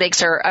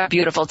aesthetics are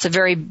beautiful. It's a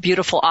very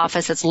beautiful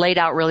office. It's laid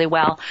out really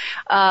well.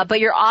 But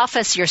your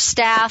office, your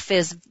staff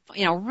is,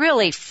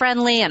 really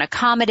friendly and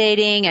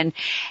accommodating.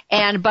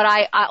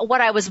 But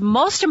what I was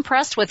most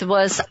impressed with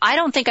was I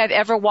don't think I've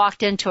ever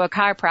walked into a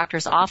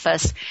chiropractor's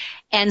office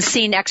and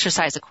seen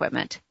exercise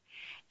equipment.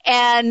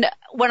 And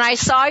when I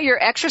saw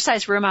your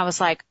exercise room, I was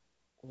like,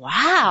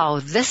 wow,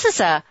 this is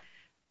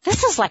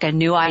like a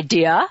new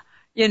idea,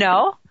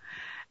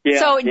 Yeah,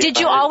 so did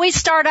you always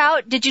start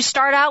out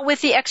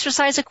with the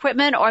exercise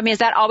equipment, or has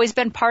that always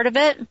been part of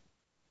it?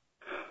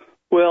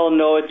 Well,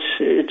 no,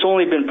 it's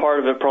only been part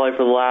of it probably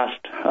for the last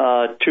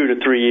 2 to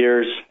 3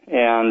 years.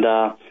 And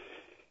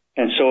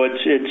so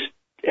it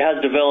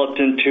has developed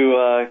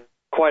into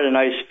quite a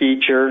nice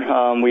feature.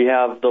 We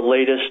have the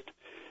latest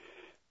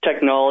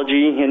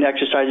technology in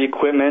exercise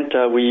equipment.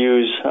 We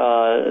use,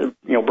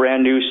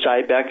 brand new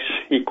Cybex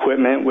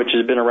equipment, which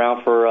has been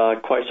around for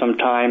quite some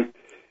time.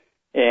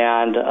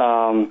 And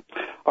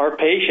our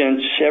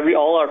patients,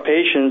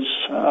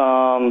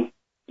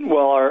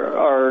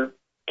 our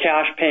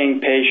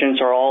cash-paying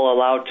patients are all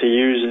allowed to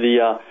use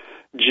the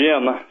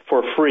gym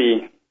for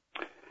free.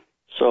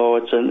 So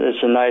it's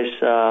a nice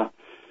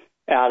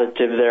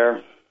additive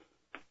there.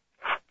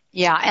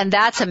 Yeah, and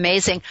that's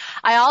amazing.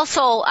 I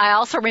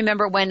also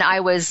remember when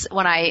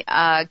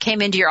I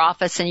came into your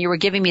office and you were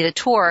giving me the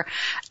tour.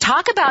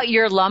 Talk about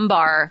your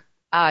lumbar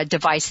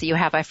device that you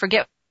have. I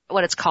forget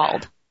what it's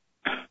called.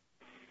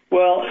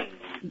 Well,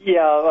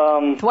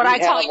 yeah. What I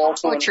call your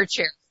torture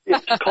chair.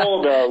 It's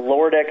called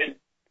Lordex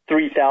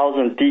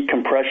 3000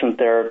 decompression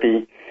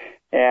therapy,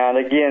 and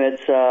again,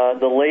 it's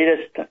the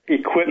latest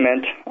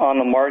equipment on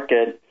the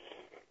market,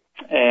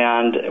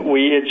 and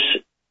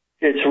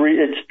it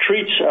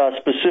treats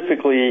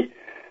specifically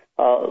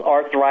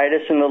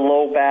arthritis in the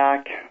low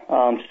back,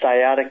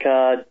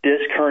 sciatica,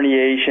 disc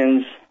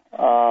herniations,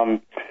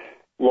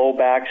 low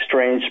back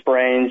strain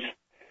sprains.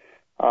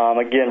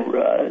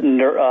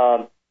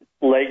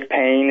 Leg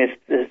pain,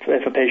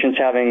 if a patient's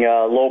having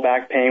low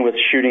back pain with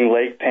shooting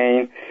leg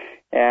pain.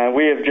 And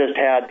we have just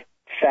had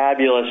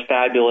fabulous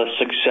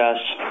success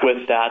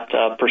with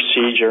that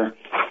procedure.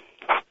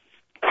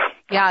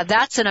 Yeah,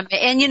 that's and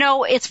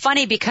it's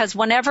funny because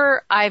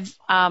whenever I've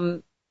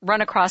run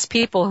across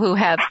people who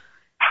have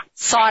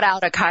sought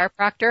out a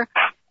chiropractor,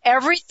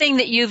 everything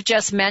that you've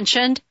just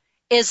mentioned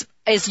is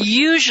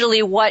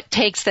usually what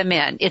takes them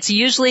in. It's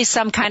usually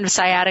some kind of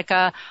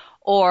sciatica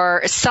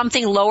or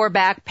something lower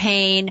back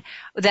pain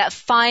that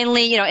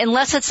finally,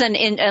 unless it's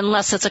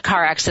a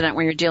car accident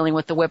where you're dealing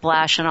with the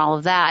whiplash and all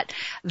of that.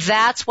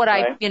 That's what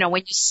right.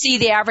 When you see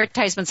the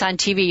advertisements on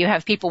TV, you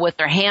have people with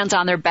their hands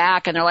on their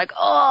back and they're like,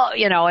 oh,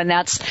 and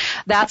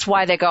that's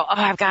why they go, oh,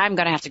 I'm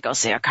going to have to go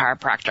see a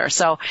chiropractor.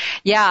 So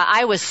yeah,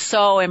 I was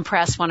so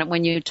impressed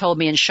when you told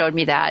me and showed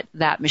me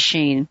that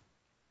machine.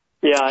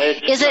 Yeah.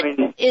 Is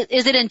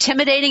it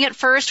intimidating at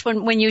first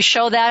when you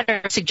show that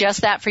or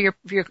suggest that for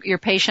your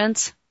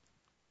patients?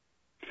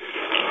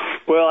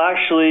 Well,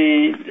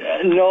 actually,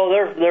 no,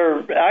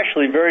 they're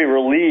actually very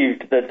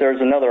relieved that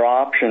there's another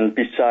option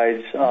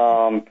besides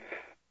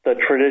the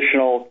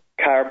traditional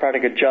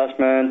chiropractic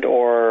adjustment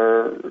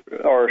or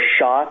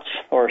shots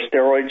or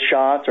steroid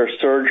shots or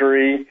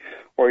surgery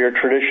or your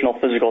traditional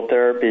physical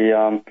therapy.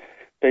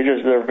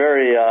 They're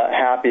very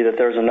happy that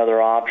there's another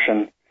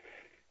option.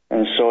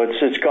 And so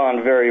it's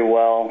gone very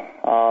well.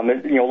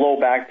 Low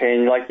back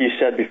pain, like you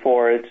said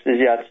before, it's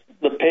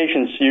the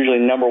patient's usually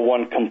number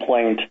one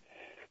complaint.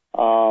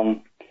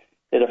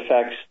 It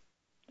affects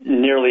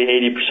nearly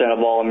 80% of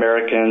all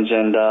Americans,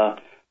 and the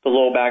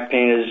low back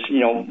pain is,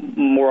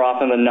 more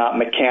often than not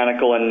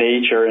mechanical in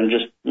nature, and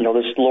just,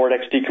 this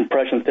Lordex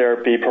decompression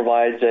therapy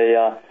provides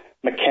a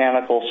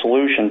mechanical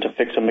solution to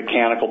fix a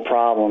mechanical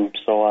problem.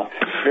 So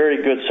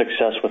very good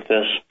success with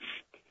this.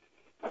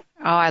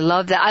 Oh, I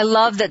love that. I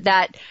love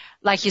that,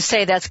 like you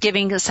say, that's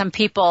giving some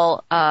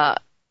people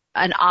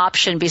an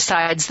option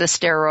besides the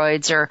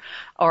steroids or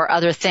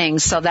other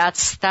things. So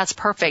that's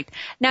perfect.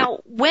 Now,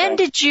 when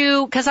did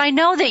you, because I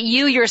know that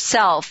you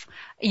yourself,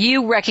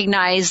 you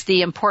recognize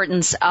the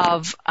importance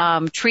of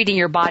treating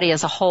your body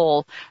as a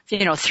whole,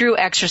 through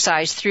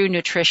exercise, through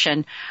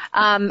nutrition.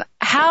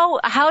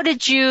 How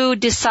did you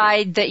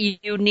decide that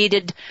you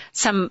needed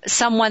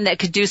someone that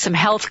could do some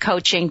health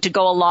coaching to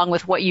go along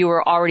with what you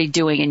were already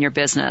doing in your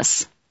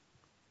business?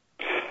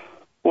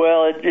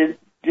 Well, it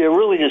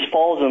really just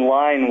falls in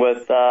line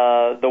with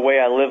the way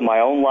I live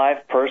my own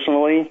life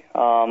personally.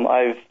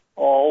 I've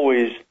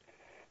always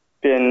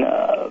been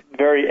a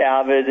very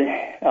avid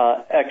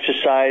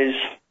exercise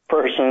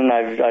person.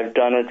 I've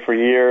done it for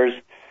years.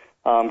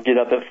 Get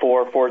up at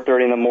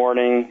 4:30 in the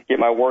morning, get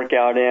my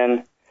workout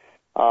in,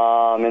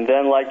 And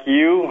then like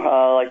you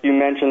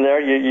mentioned there,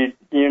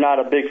 you're not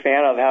a big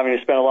fan of having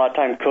to spend a lot of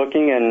time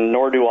cooking, and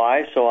nor do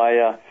I. So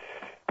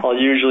I'll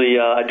usually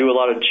I do a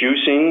lot of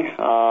juicing,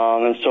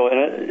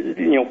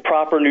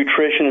 proper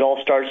nutrition. It all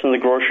starts in the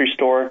grocery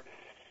store.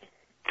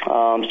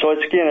 So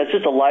it's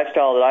just a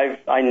lifestyle that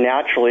I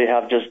naturally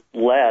have just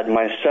led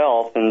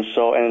myself, and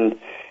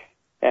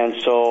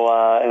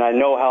I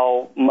know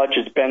how much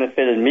it's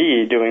benefited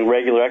me doing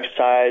regular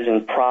exercise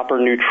and proper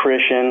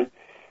nutrition,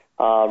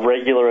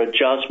 regular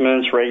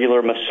adjustments,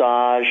 regular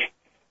massage,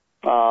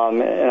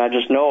 and I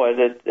just know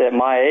that at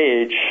my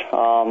age,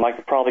 I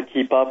could probably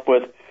keep up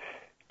with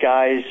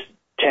guys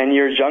 10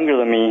 years younger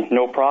than me,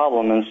 no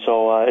problem, and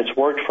so it's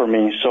worked for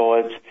me. So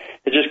it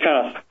just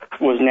kind of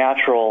was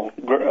natural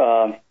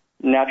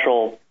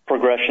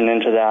progression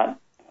into that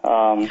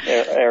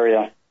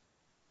area.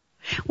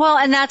 Well,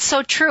 and that's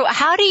so true.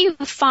 How do you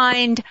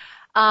find,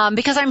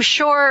 because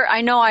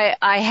I know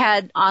I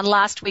had on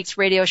last week's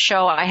radio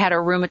show, I had a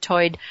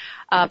rheumatoid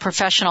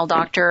professional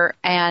doctor,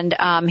 and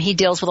he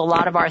deals with a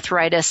lot of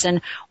arthritis.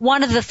 And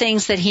one of the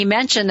things that he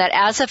mentioned, that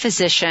as a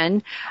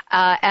physician,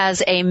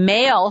 as a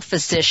male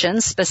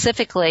physician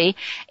specifically,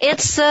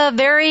 it's a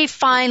very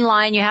fine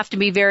line. You have to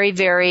be very,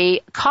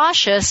 very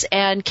cautious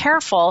and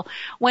careful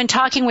when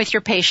talking with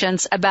your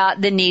patients about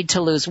the need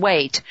to lose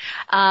weight.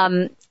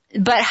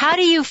 But how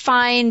do you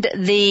find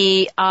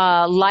the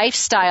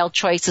lifestyle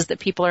choices that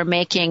people are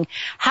making?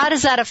 How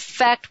does that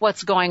affect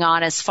what's going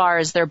on as far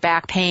as their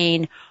back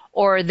pain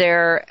or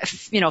their,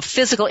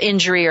 physical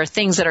injury or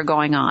things that are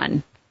going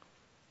on?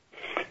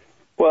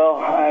 Well,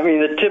 I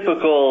mean, the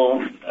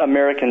typical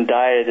American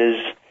diet is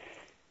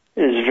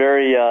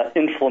very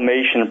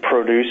inflammation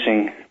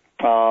producing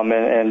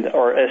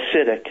or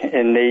acidic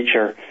in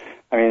nature.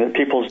 I mean,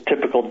 people's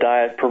typical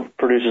diet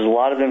produces a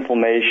lot of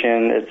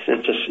inflammation.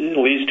 It just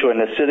leads to an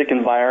acidic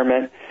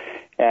environment,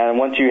 and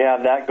once you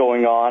have that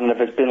going on, and if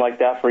it's been like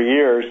that for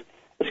years,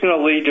 it's going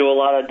to lead to a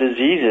lot of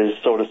diseases,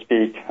 so to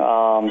speak.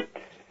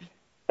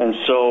 And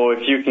so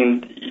if you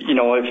can,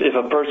 if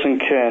a person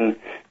can,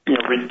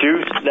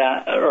 reduce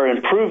that or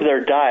improve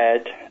their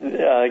diet,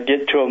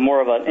 get to a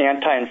more of an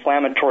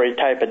anti-inflammatory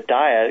type of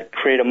diet,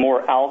 create a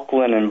more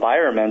alkaline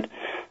environment,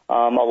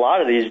 a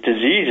lot of these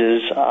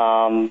diseases,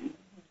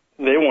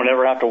 they won't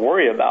ever have to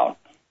worry about.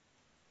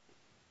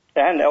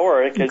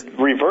 Or it could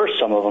reverse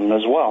some of them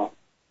as well.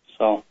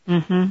 So.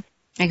 Mm-hmm.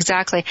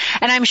 Exactly.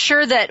 And I'm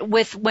sure that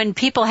when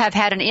people have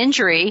had an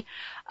injury,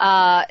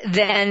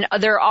 then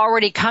they're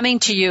already coming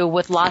to you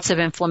with lots of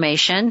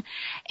inflammation.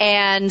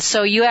 And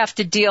so you have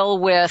to deal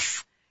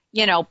with,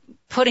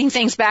 putting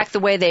things back the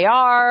way they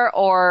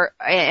are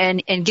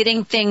and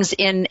getting things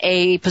in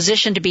a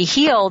position to be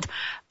healed.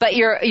 But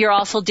you're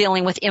also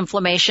dealing with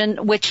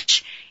inflammation,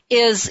 which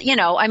is,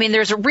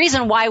 there's a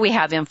reason why we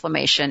have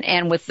inflammation.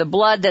 And with the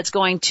blood that's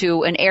going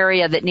to an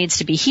area that needs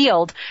to be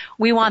healed,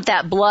 we want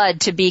that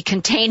blood to be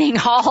containing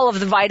all of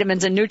the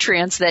vitamins and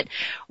nutrients that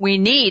we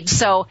need.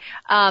 So,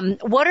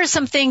 what are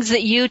some things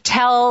that you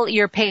tell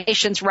your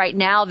patients right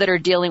now that are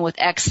dealing with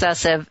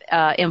excessive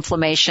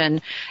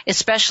inflammation,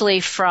 especially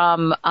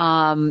from,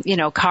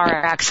 car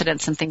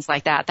accidents and things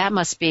like that? That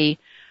must be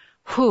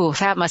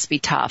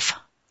tough.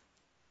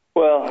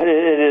 Well, it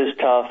is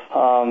tough.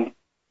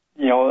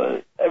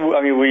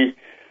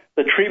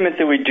 The treatment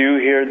that we do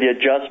here, the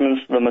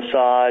adjustments, the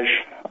massage,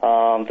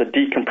 the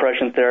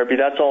decompression therapy,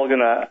 that's all going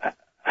to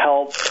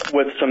help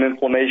with some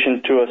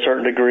inflammation to a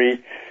certain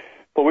degree.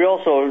 But we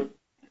also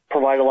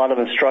provide a lot of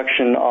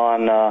instruction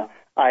on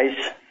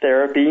ice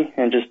therapy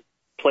and just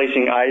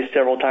placing ice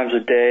several times a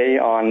day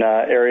on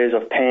areas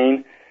of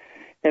pain.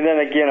 And then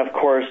again, of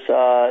course,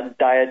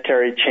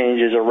 dietary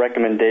changes or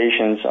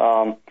recommendations.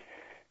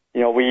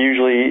 We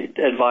usually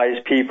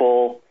advise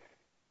people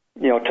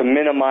to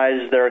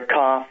minimize their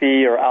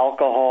coffee or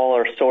alcohol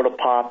or soda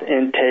pop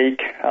intake,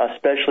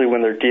 especially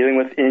when they're dealing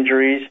with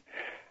injuries,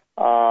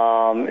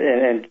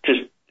 and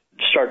just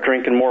start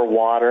drinking more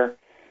water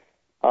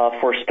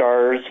for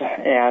starters.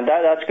 And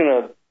that's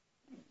going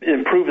to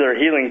improve their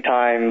healing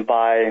time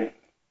by,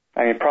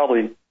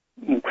 probably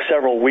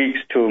several weeks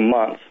to a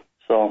month.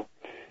 So,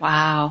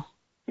 wow,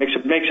 makes a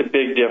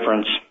big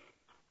difference.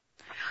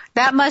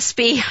 That must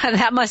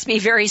be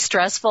very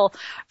stressful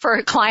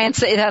for clients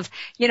that have,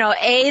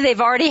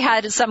 they've already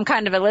had some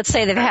kind of let's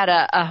say they've had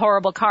a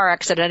horrible car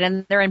accident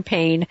and they're in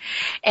pain.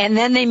 And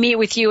then they meet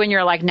with you and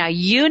you're like, now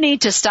you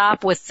need to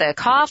stop with the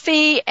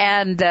coffee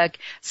and the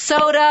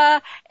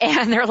soda.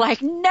 And they're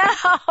like,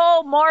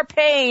 no, more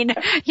pain,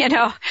 but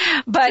yeah.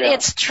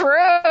 It's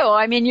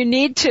true. You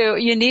need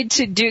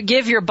to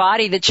give your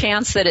body the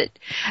chance that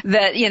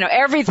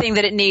everything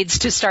that it needs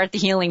to start the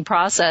healing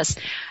process.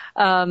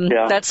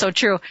 That's so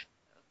true.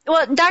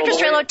 Well, Dr.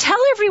 Strelo, tell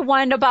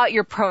everyone about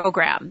your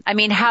program.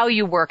 How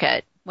you work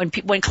it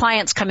when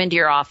clients come into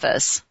your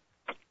office.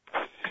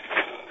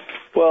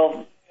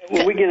 Well,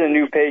 when we get a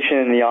new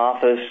patient in the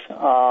office,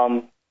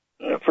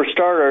 for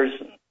starters,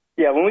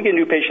 when we get a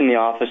new patient in the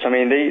office,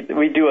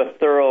 we do a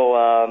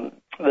thorough,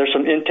 there's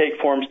some intake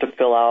forms to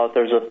fill out.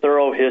 There's a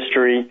thorough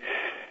history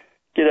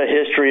get a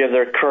history of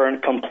their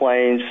current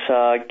complaints,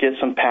 get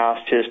some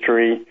past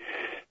history.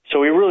 So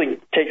we really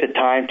take the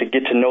time to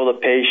get to know the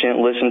patient,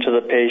 listen to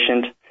the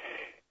patient.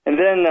 And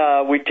then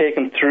we take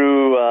them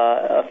through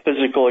a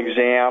physical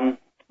exam,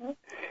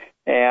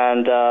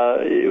 and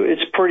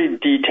it's pretty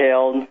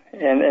detailed.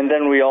 And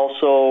then we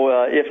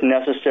also, if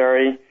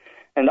necessary,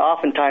 and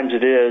oftentimes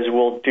it is,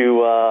 we'll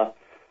do a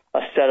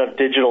set of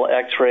digital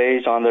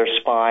x-rays on their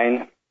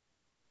spine.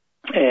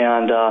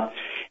 And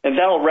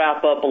that'll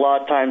wrap up a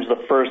lot of times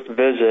the first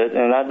visit,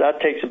 and that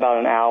takes about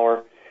an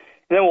hour.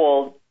 And then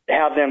we'll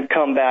have them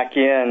come back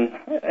in,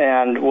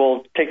 and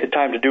we'll take the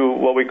time to do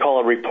what we call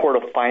a report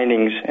of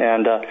findings.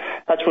 And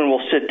that's when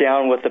we'll sit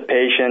down with the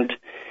patient,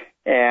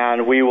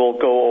 and we will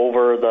go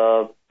over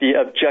the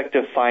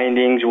objective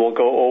findings. We'll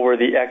go over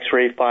the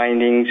x-ray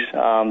findings,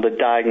 the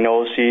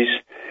diagnoses,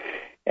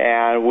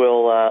 and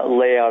we'll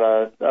lay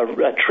out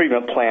a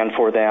treatment plan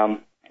for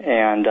them.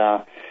 And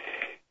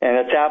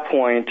at that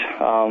point,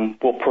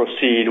 we'll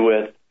proceed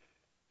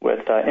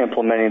with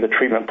implementing the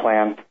treatment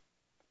plan.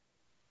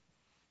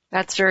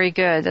 That's very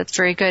good. That's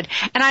very good.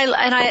 And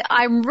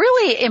I'm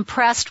really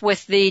impressed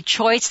with the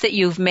choice that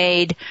you've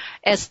made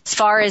as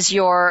far as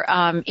your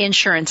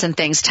insurance and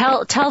things.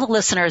 Tell the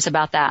listeners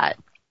about that.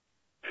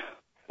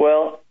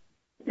 Well,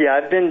 yeah,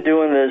 I've been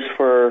doing this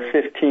for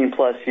 15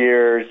 plus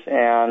years,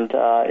 and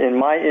in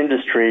my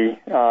industry,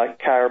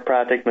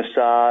 chiropractic,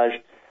 massage,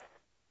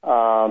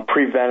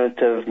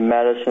 preventative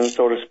medicine,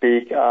 so to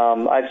speak,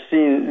 I've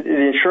seen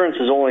the insurance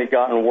has only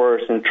gotten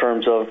worse in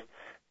terms of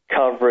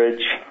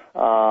coverage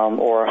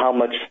or how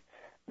much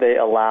they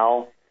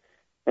allow.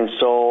 And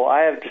so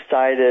I have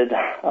decided,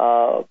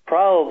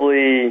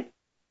 probably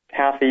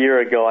half a year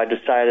ago, I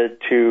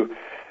decided to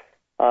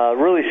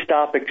really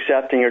stop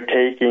accepting or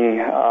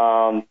taking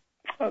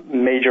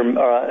major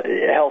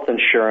health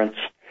insurance.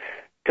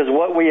 Because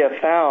what we have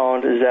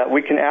found is that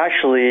we can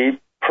actually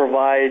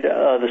provide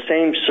the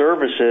same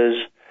services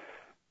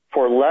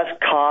for less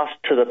cost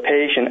to the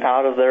patient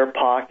out of their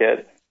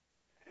pocket,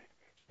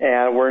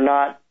 and we're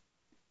not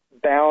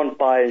bound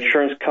by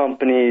insurance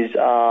companies'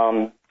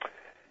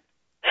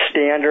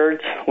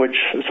 standards, which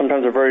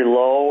sometimes are very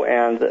low,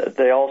 and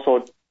they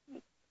also,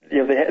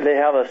 they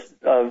have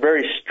a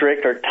very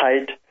strict or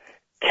tight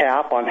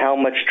cap on how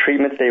much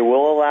treatment they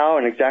will allow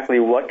and exactly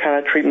what kind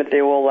of treatment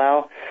they will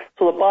allow.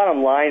 So the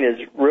bottom line is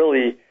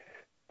really,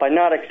 by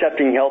not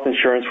accepting health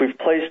insurance, we've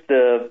placed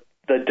the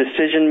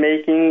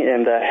decision-making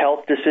and the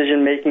health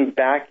decision-making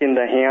back in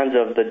the hands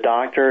of the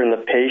doctor and the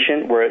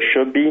patient where it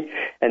should be,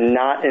 and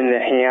not in the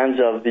hands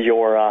of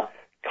your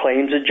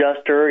claims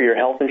adjuster, your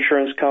health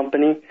insurance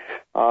company.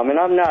 And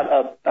I'm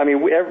not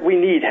we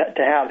need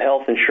to have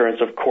health insurance,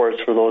 of course,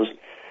 for those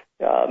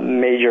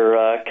major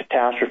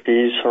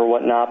catastrophes or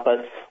whatnot, but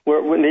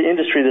in the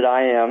industry that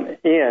I am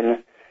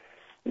in,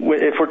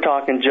 if we're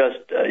talking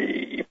just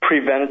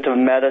preventative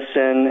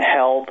medicine,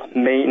 health,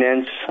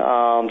 maintenance,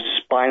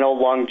 spinal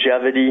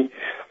longevity,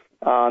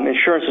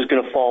 insurance is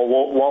going to fall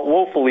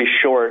woefully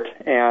short.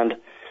 And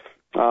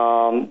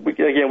we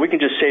can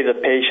just save the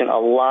patient a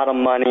lot of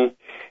money,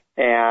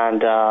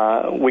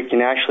 and we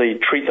can actually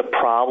treat the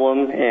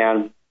problem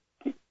and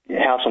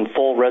have some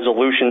full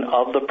resolution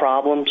of the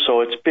problem.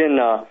 So it's been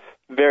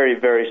very,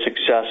 very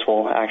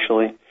successful,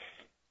 actually.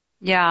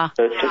 Yeah.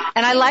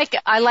 And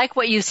I like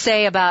what you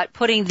say about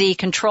putting the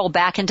control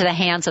back into the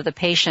hands of the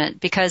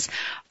patient, because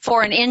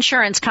for an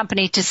insurance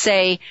company to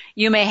say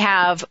you may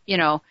have,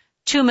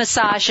 2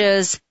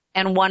 massages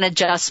and 1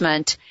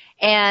 adjustment,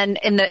 and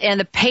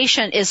the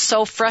patient is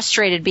so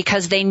frustrated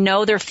because they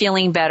know they're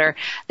feeling better.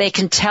 They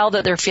can tell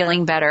that they're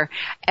feeling better,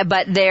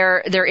 but their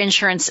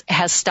insurance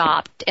has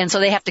stopped. And so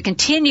they have to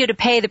continue to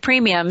pay the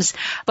premiums,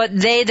 but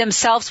they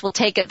themselves will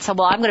take it and say,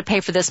 well, I'm going to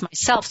pay for this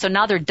myself. So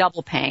now they're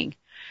double paying.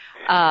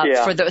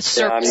 For the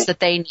service that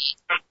they need.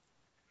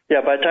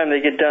 Yeah, by the time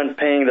they get done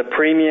paying the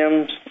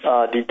premiums,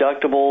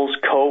 deductibles,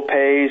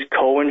 co-pays,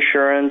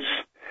 co-insurance,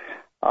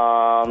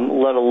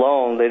 let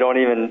alone they don't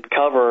even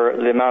cover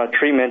the amount of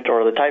treatment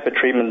or the type of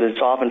treatment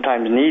that's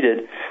oftentimes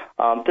needed,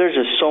 there's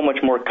just so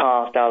much more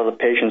cost out of the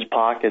patient's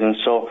pocket. And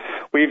so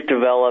we've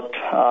developed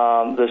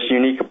this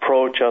unique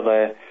approach of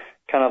a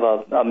kind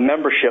of a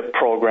membership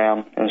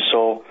program. And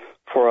so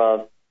for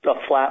a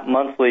flat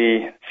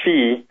monthly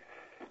fee,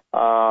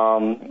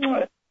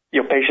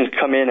 patients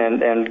come in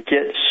and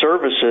get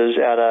services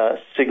at a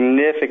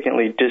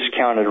significantly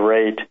discounted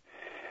rate.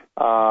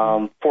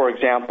 For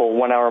example,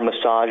 1-hour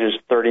massage is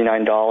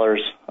 $39,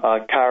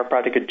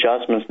 chiropractic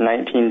adjustments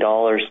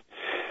 $19,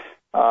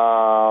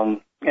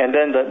 and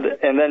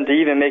then to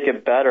even make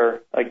it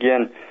better,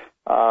 again,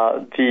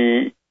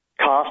 the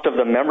cost of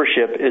the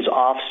membership is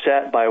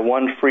offset by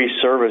 1 free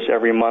service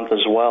every month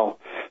as well.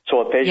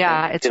 So a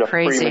patient gets a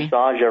free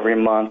massage every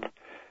month.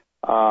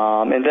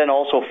 And then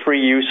also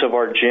free use of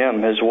our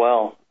gym as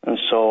well. And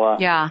so,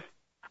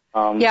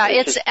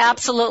 it's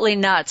absolutely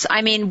nuts.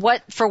 I mean,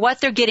 for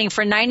what they're getting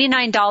for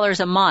 $99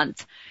 a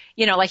month,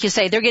 like you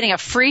say, they're getting a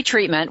free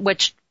treatment,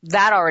 which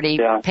that already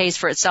pays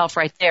for itself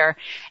right there.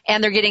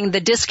 And they're getting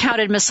the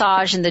discounted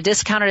massage and the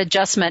discounted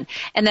adjustment,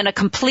 and then a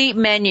complete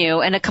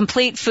menu and a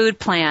complete food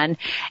plan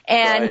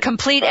and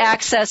complete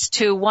access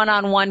to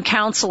one-on-one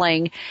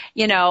counseling.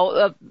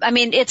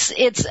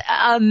 It's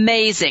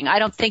amazing. I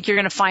don't think you're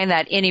going to find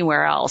that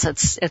anywhere else.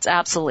 It's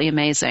absolutely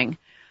amazing.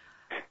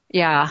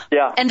 Yeah.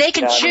 Yeah. And they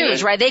can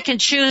choose, right? They can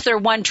choose their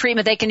one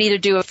treatment. They can either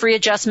do a free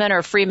adjustment or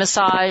a free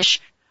massage.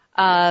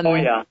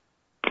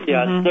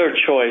 Yeah, it's their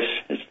choice.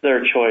 It's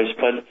their choice.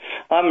 But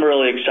I'm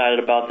really excited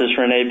about this,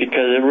 Rene,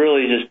 because it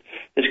really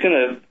it's going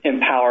to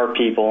empower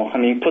people. I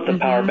mean, put the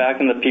power back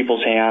into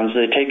people's hands.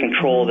 They take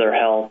control of their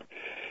health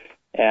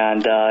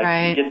and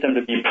get them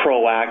to be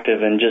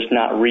proactive and just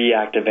not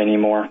reactive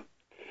anymore.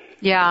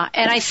 Yeah,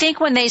 and I think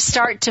when they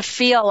start to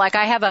feel like,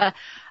 I have a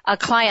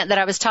client that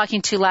I was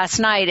talking to last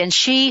night, and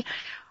she,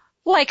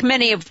 like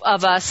many of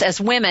us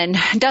as women,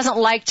 doesn't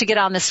like to get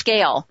on the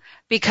scale,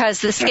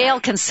 because the scale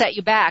can set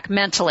you back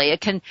mentally.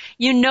 It can,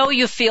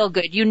 you feel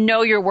good.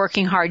 You're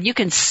working hard. You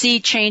can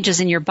see changes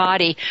in your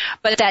body,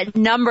 but that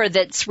number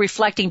that's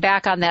reflecting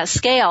back on that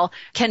scale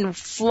can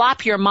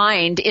flop your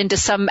mind into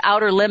some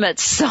outer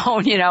limits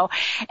zone,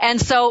 And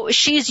so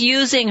she's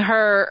using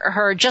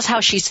her just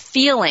how she's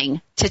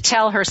feeling to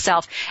tell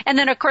herself. And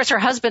then, of course, her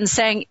husband's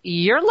saying,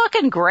 you're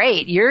looking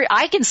great.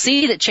 I can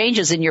see the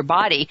changes in your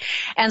body.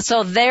 And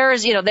so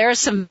there's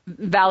some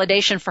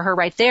validation for her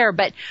right there.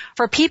 But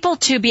for people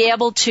to be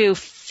able to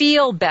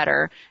feel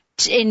better,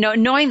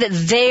 knowing that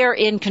they're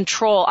in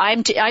control,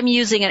 I'm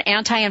using an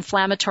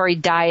anti-inflammatory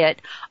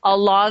diet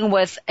along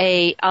with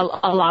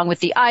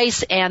the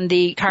ice and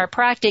the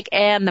chiropractic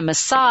and the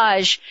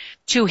massage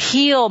to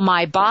heal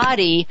my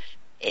body.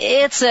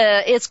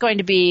 It's going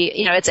to be,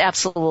 it's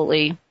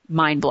absolutely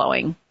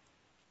mind-blowing.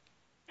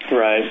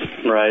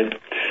 Right.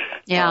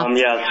 Yeah.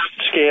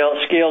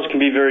 Scales can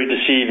be very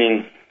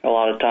deceiving a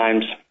lot of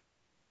times.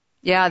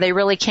 Yeah, they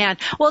really can.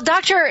 Well,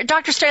 Dr.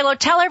 Strelo,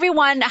 tell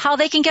everyone how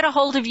they can get a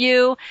hold of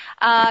you.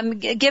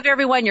 Give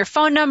everyone your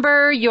phone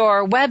number,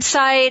 your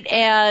website,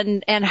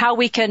 and how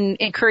we can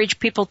encourage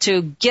people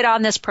to get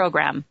on this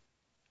program.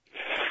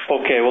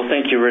 Okay, well,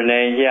 thank you,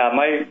 Rene. Yeah,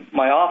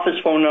 my office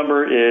phone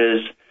number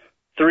is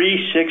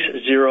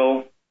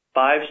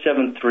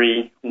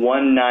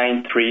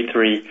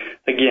 360-573-1933.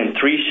 Again,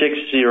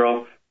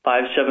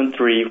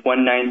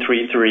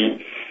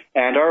 360-573-1933.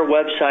 And our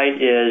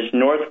website is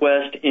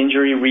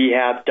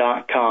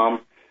northwestinjuryrehab.com.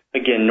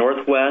 Again,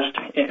 Northwest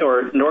is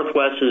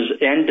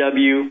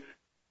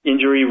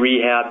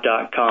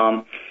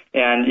nwinjuryrehab.com.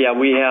 And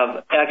we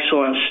have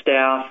excellent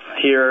staff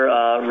here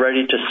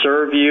ready to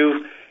serve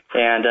you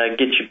and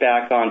get you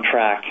back on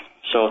track.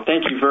 So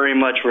thank you very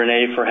much,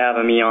 Rene, for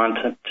having me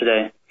on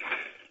today.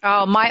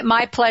 Oh,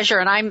 my pleasure.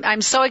 And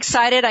I'm so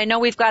excited. I know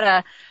we've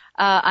got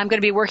I'm going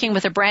to be working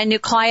with a brand new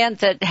client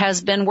that has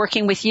been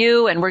working with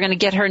you, and we're going to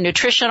get her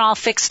nutrition all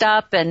fixed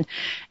up, and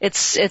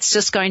it's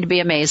just going to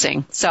be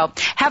amazing. So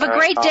have a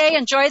great day.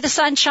 Enjoy the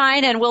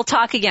sunshine, and we'll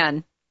talk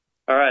again.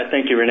 All right.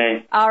 Thank you,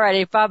 Rene. All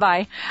righty.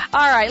 Bye-bye.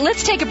 All right.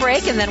 Let's take a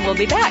break, and then we'll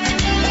be back.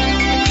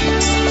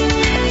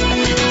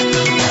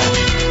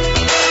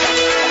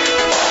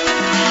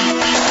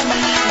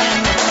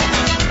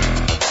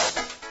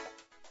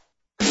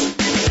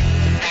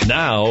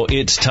 Now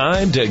it's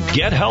time to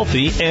get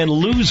healthy and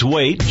lose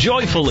weight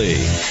joyfully.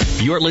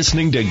 You're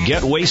listening to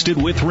Get Wasted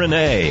with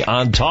Rene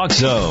on Talk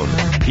Zone.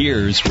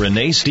 Here's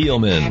Rene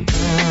Steelman.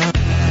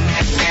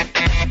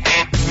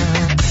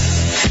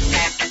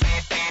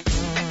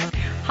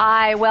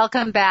 Hi,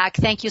 welcome back.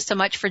 Thank you so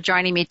much for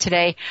joining me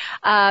today.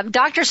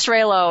 Dr.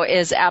 Strelo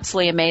is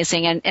absolutely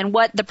amazing, and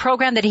what the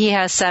program that he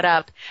has set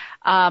up,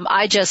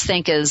 I just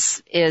think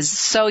is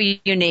so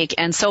unique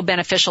and so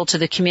beneficial to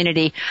the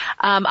community.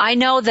 I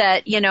know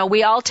that,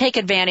 we all take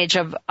advantage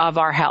of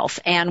our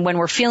health, and when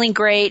we're feeling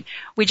great,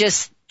 we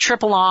just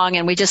trip along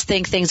and we just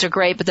think things are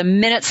great. But the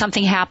minute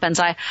something happens,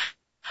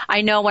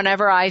 I know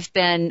whenever I've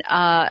been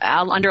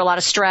under a lot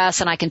of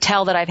stress, and I can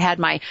tell that I've had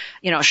my,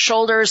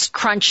 shoulders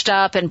crunched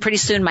up, and pretty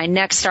soon my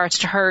neck starts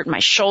to hurt, and my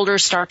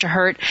shoulders start to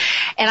hurt,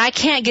 and I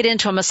can't get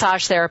into a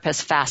massage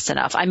therapist fast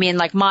enough. I mean,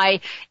 like, my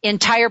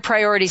entire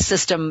priority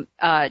system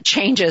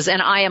changes, and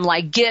I am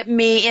like, get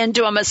me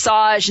into a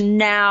massage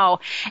now.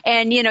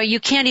 And, you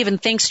can't even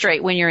think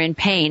straight when you're in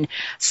pain.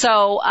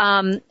 So,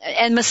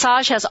 and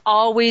massage has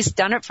always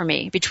done it for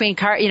me, between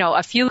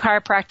a few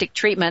chiropractic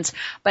treatments,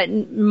 but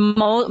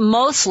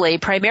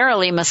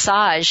primarily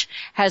massage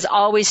has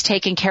always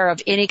taken care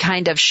of any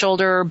kind of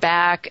shoulder,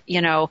 back,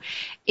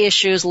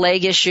 issues,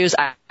 leg issues,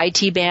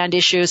 IT band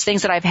issues,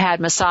 things that I've had.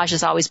 Massage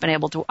has always been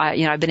able to,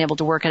 I've been able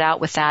to work it out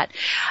with that.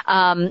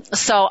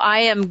 So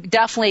I am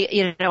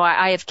definitely,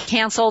 I have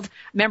canceled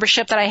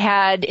membership that I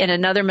had in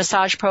another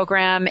massage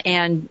program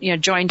and,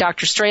 joined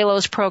Dr.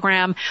 Strelo's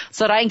program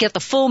so that I can get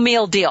the full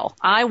meal deal.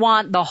 I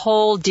want the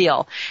whole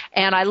deal.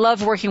 And I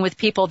love working with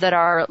people that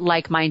are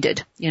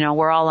like-minded.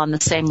 We're all on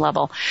the same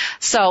level.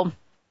 So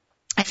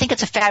I think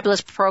it's a fabulous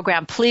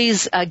program.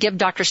 Please give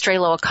Dr.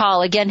 Strelo a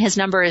call. Again, his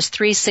number is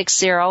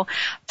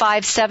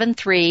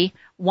 360-573-1933.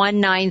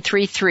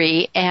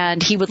 888-866-1933,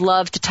 and he would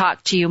love to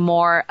talk to you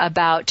more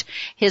about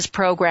his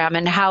program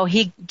and how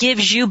he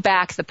gives you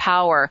back the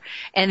power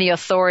and the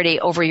authority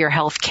over your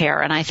health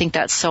care. And I think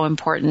that's so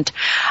important.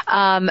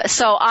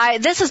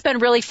 This has been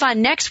really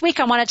fun. Next week,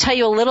 I want to tell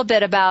you a little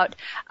bit about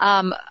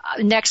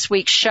next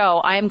week's show.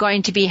 I am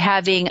going to be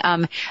having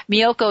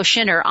Miyoko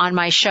Shinner on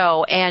my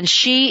show, and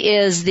she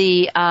is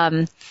the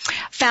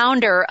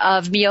founder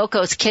of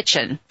Miyoko's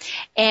Kitchen.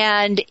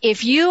 And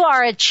if you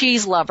are a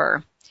cheese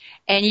lover,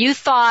 and you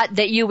thought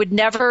that you would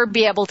never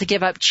be able to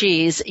give up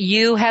cheese,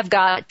 you have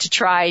got to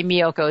try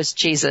Miyoko's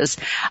cheeses.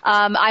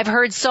 I've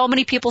heard so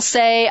many people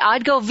say,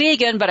 I'd go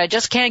vegan, but I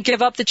just can't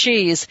give up the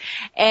cheese.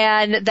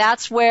 And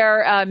that's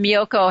where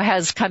Miyoko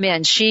has come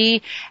in.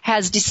 She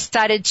has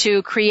decided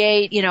to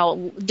create,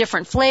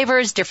 different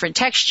flavors, different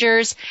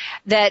textures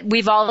that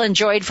we've all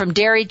enjoyed from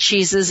dairy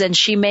cheeses, and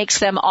she makes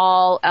them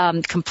all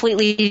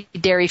completely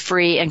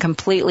dairy-free and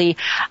completely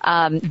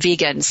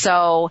vegan.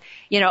 So,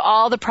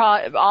 all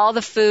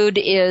the food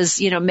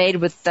is, made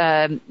with,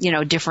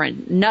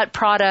 different nut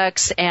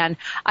products. And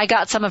I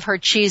got some of her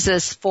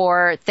cheeses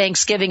for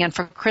Thanksgiving and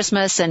for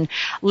Christmas and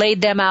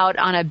laid them out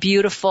on a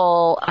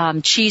beautiful,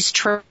 cheese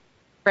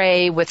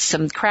tray with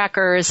some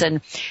crackers.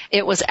 And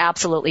it was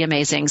absolutely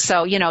amazing.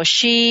 So,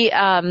 she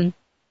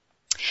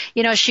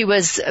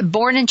was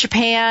born in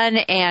Japan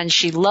and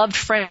she loved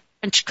French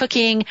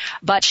cooking,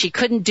 but she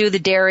couldn't do the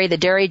dairy. The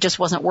dairy just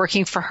wasn't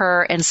working for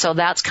her, and so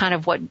that's kind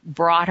of what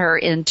brought her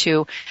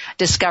into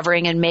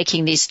discovering and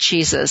making these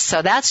cheeses.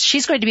 So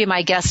she's going to be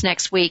my guest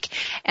next week,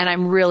 and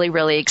I'm really,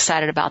 really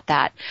excited about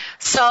that.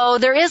 So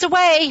there is a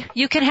way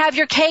you can have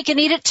your cake and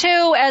eat it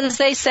too, as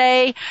they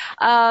say.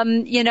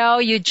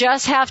 You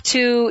just have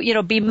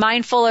to, be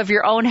mindful of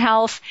your own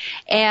health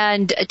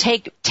and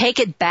take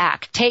it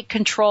back, take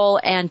control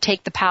and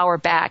take the power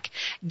back,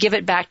 give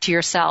it back to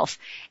yourself.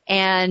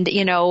 And,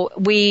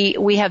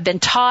 we have been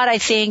taught, I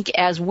think,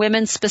 as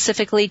women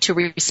specifically, to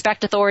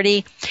respect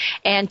authority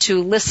and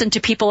to listen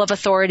to people of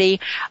authority.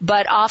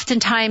 But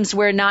oftentimes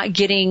we're not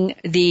getting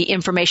the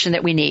information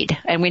that we need,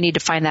 and we need to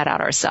find that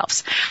out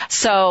ourselves.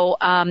 So,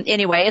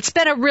 anyway, it's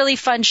been a really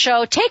fun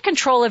show. Take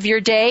control of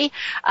your day.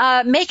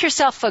 Make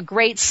yourself a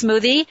great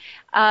smoothie.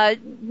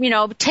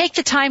 Take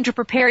the time to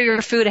prepare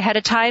your food ahead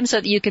of time so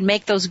that you can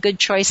make those good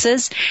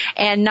choices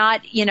and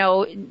not,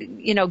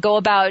 go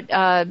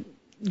about,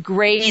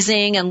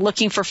 grazing and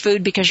looking for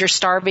food because you're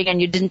starving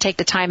and you didn't take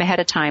the time ahead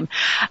of time.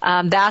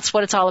 That's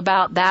what it's all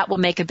about. That will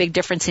make a big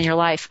difference in your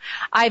life.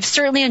 I've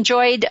certainly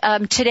enjoyed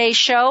today's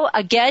show.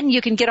 Again,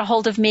 you can get a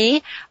hold of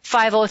me,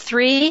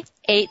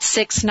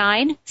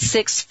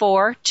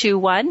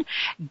 503-869-6421,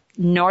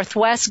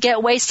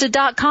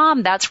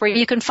 northwestgetwasted.com. That's where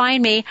you can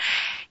find me.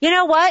 You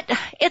know what?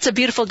 It's a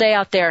beautiful day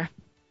out there.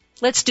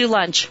 Let's do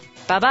lunch.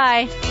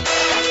 Bye-bye.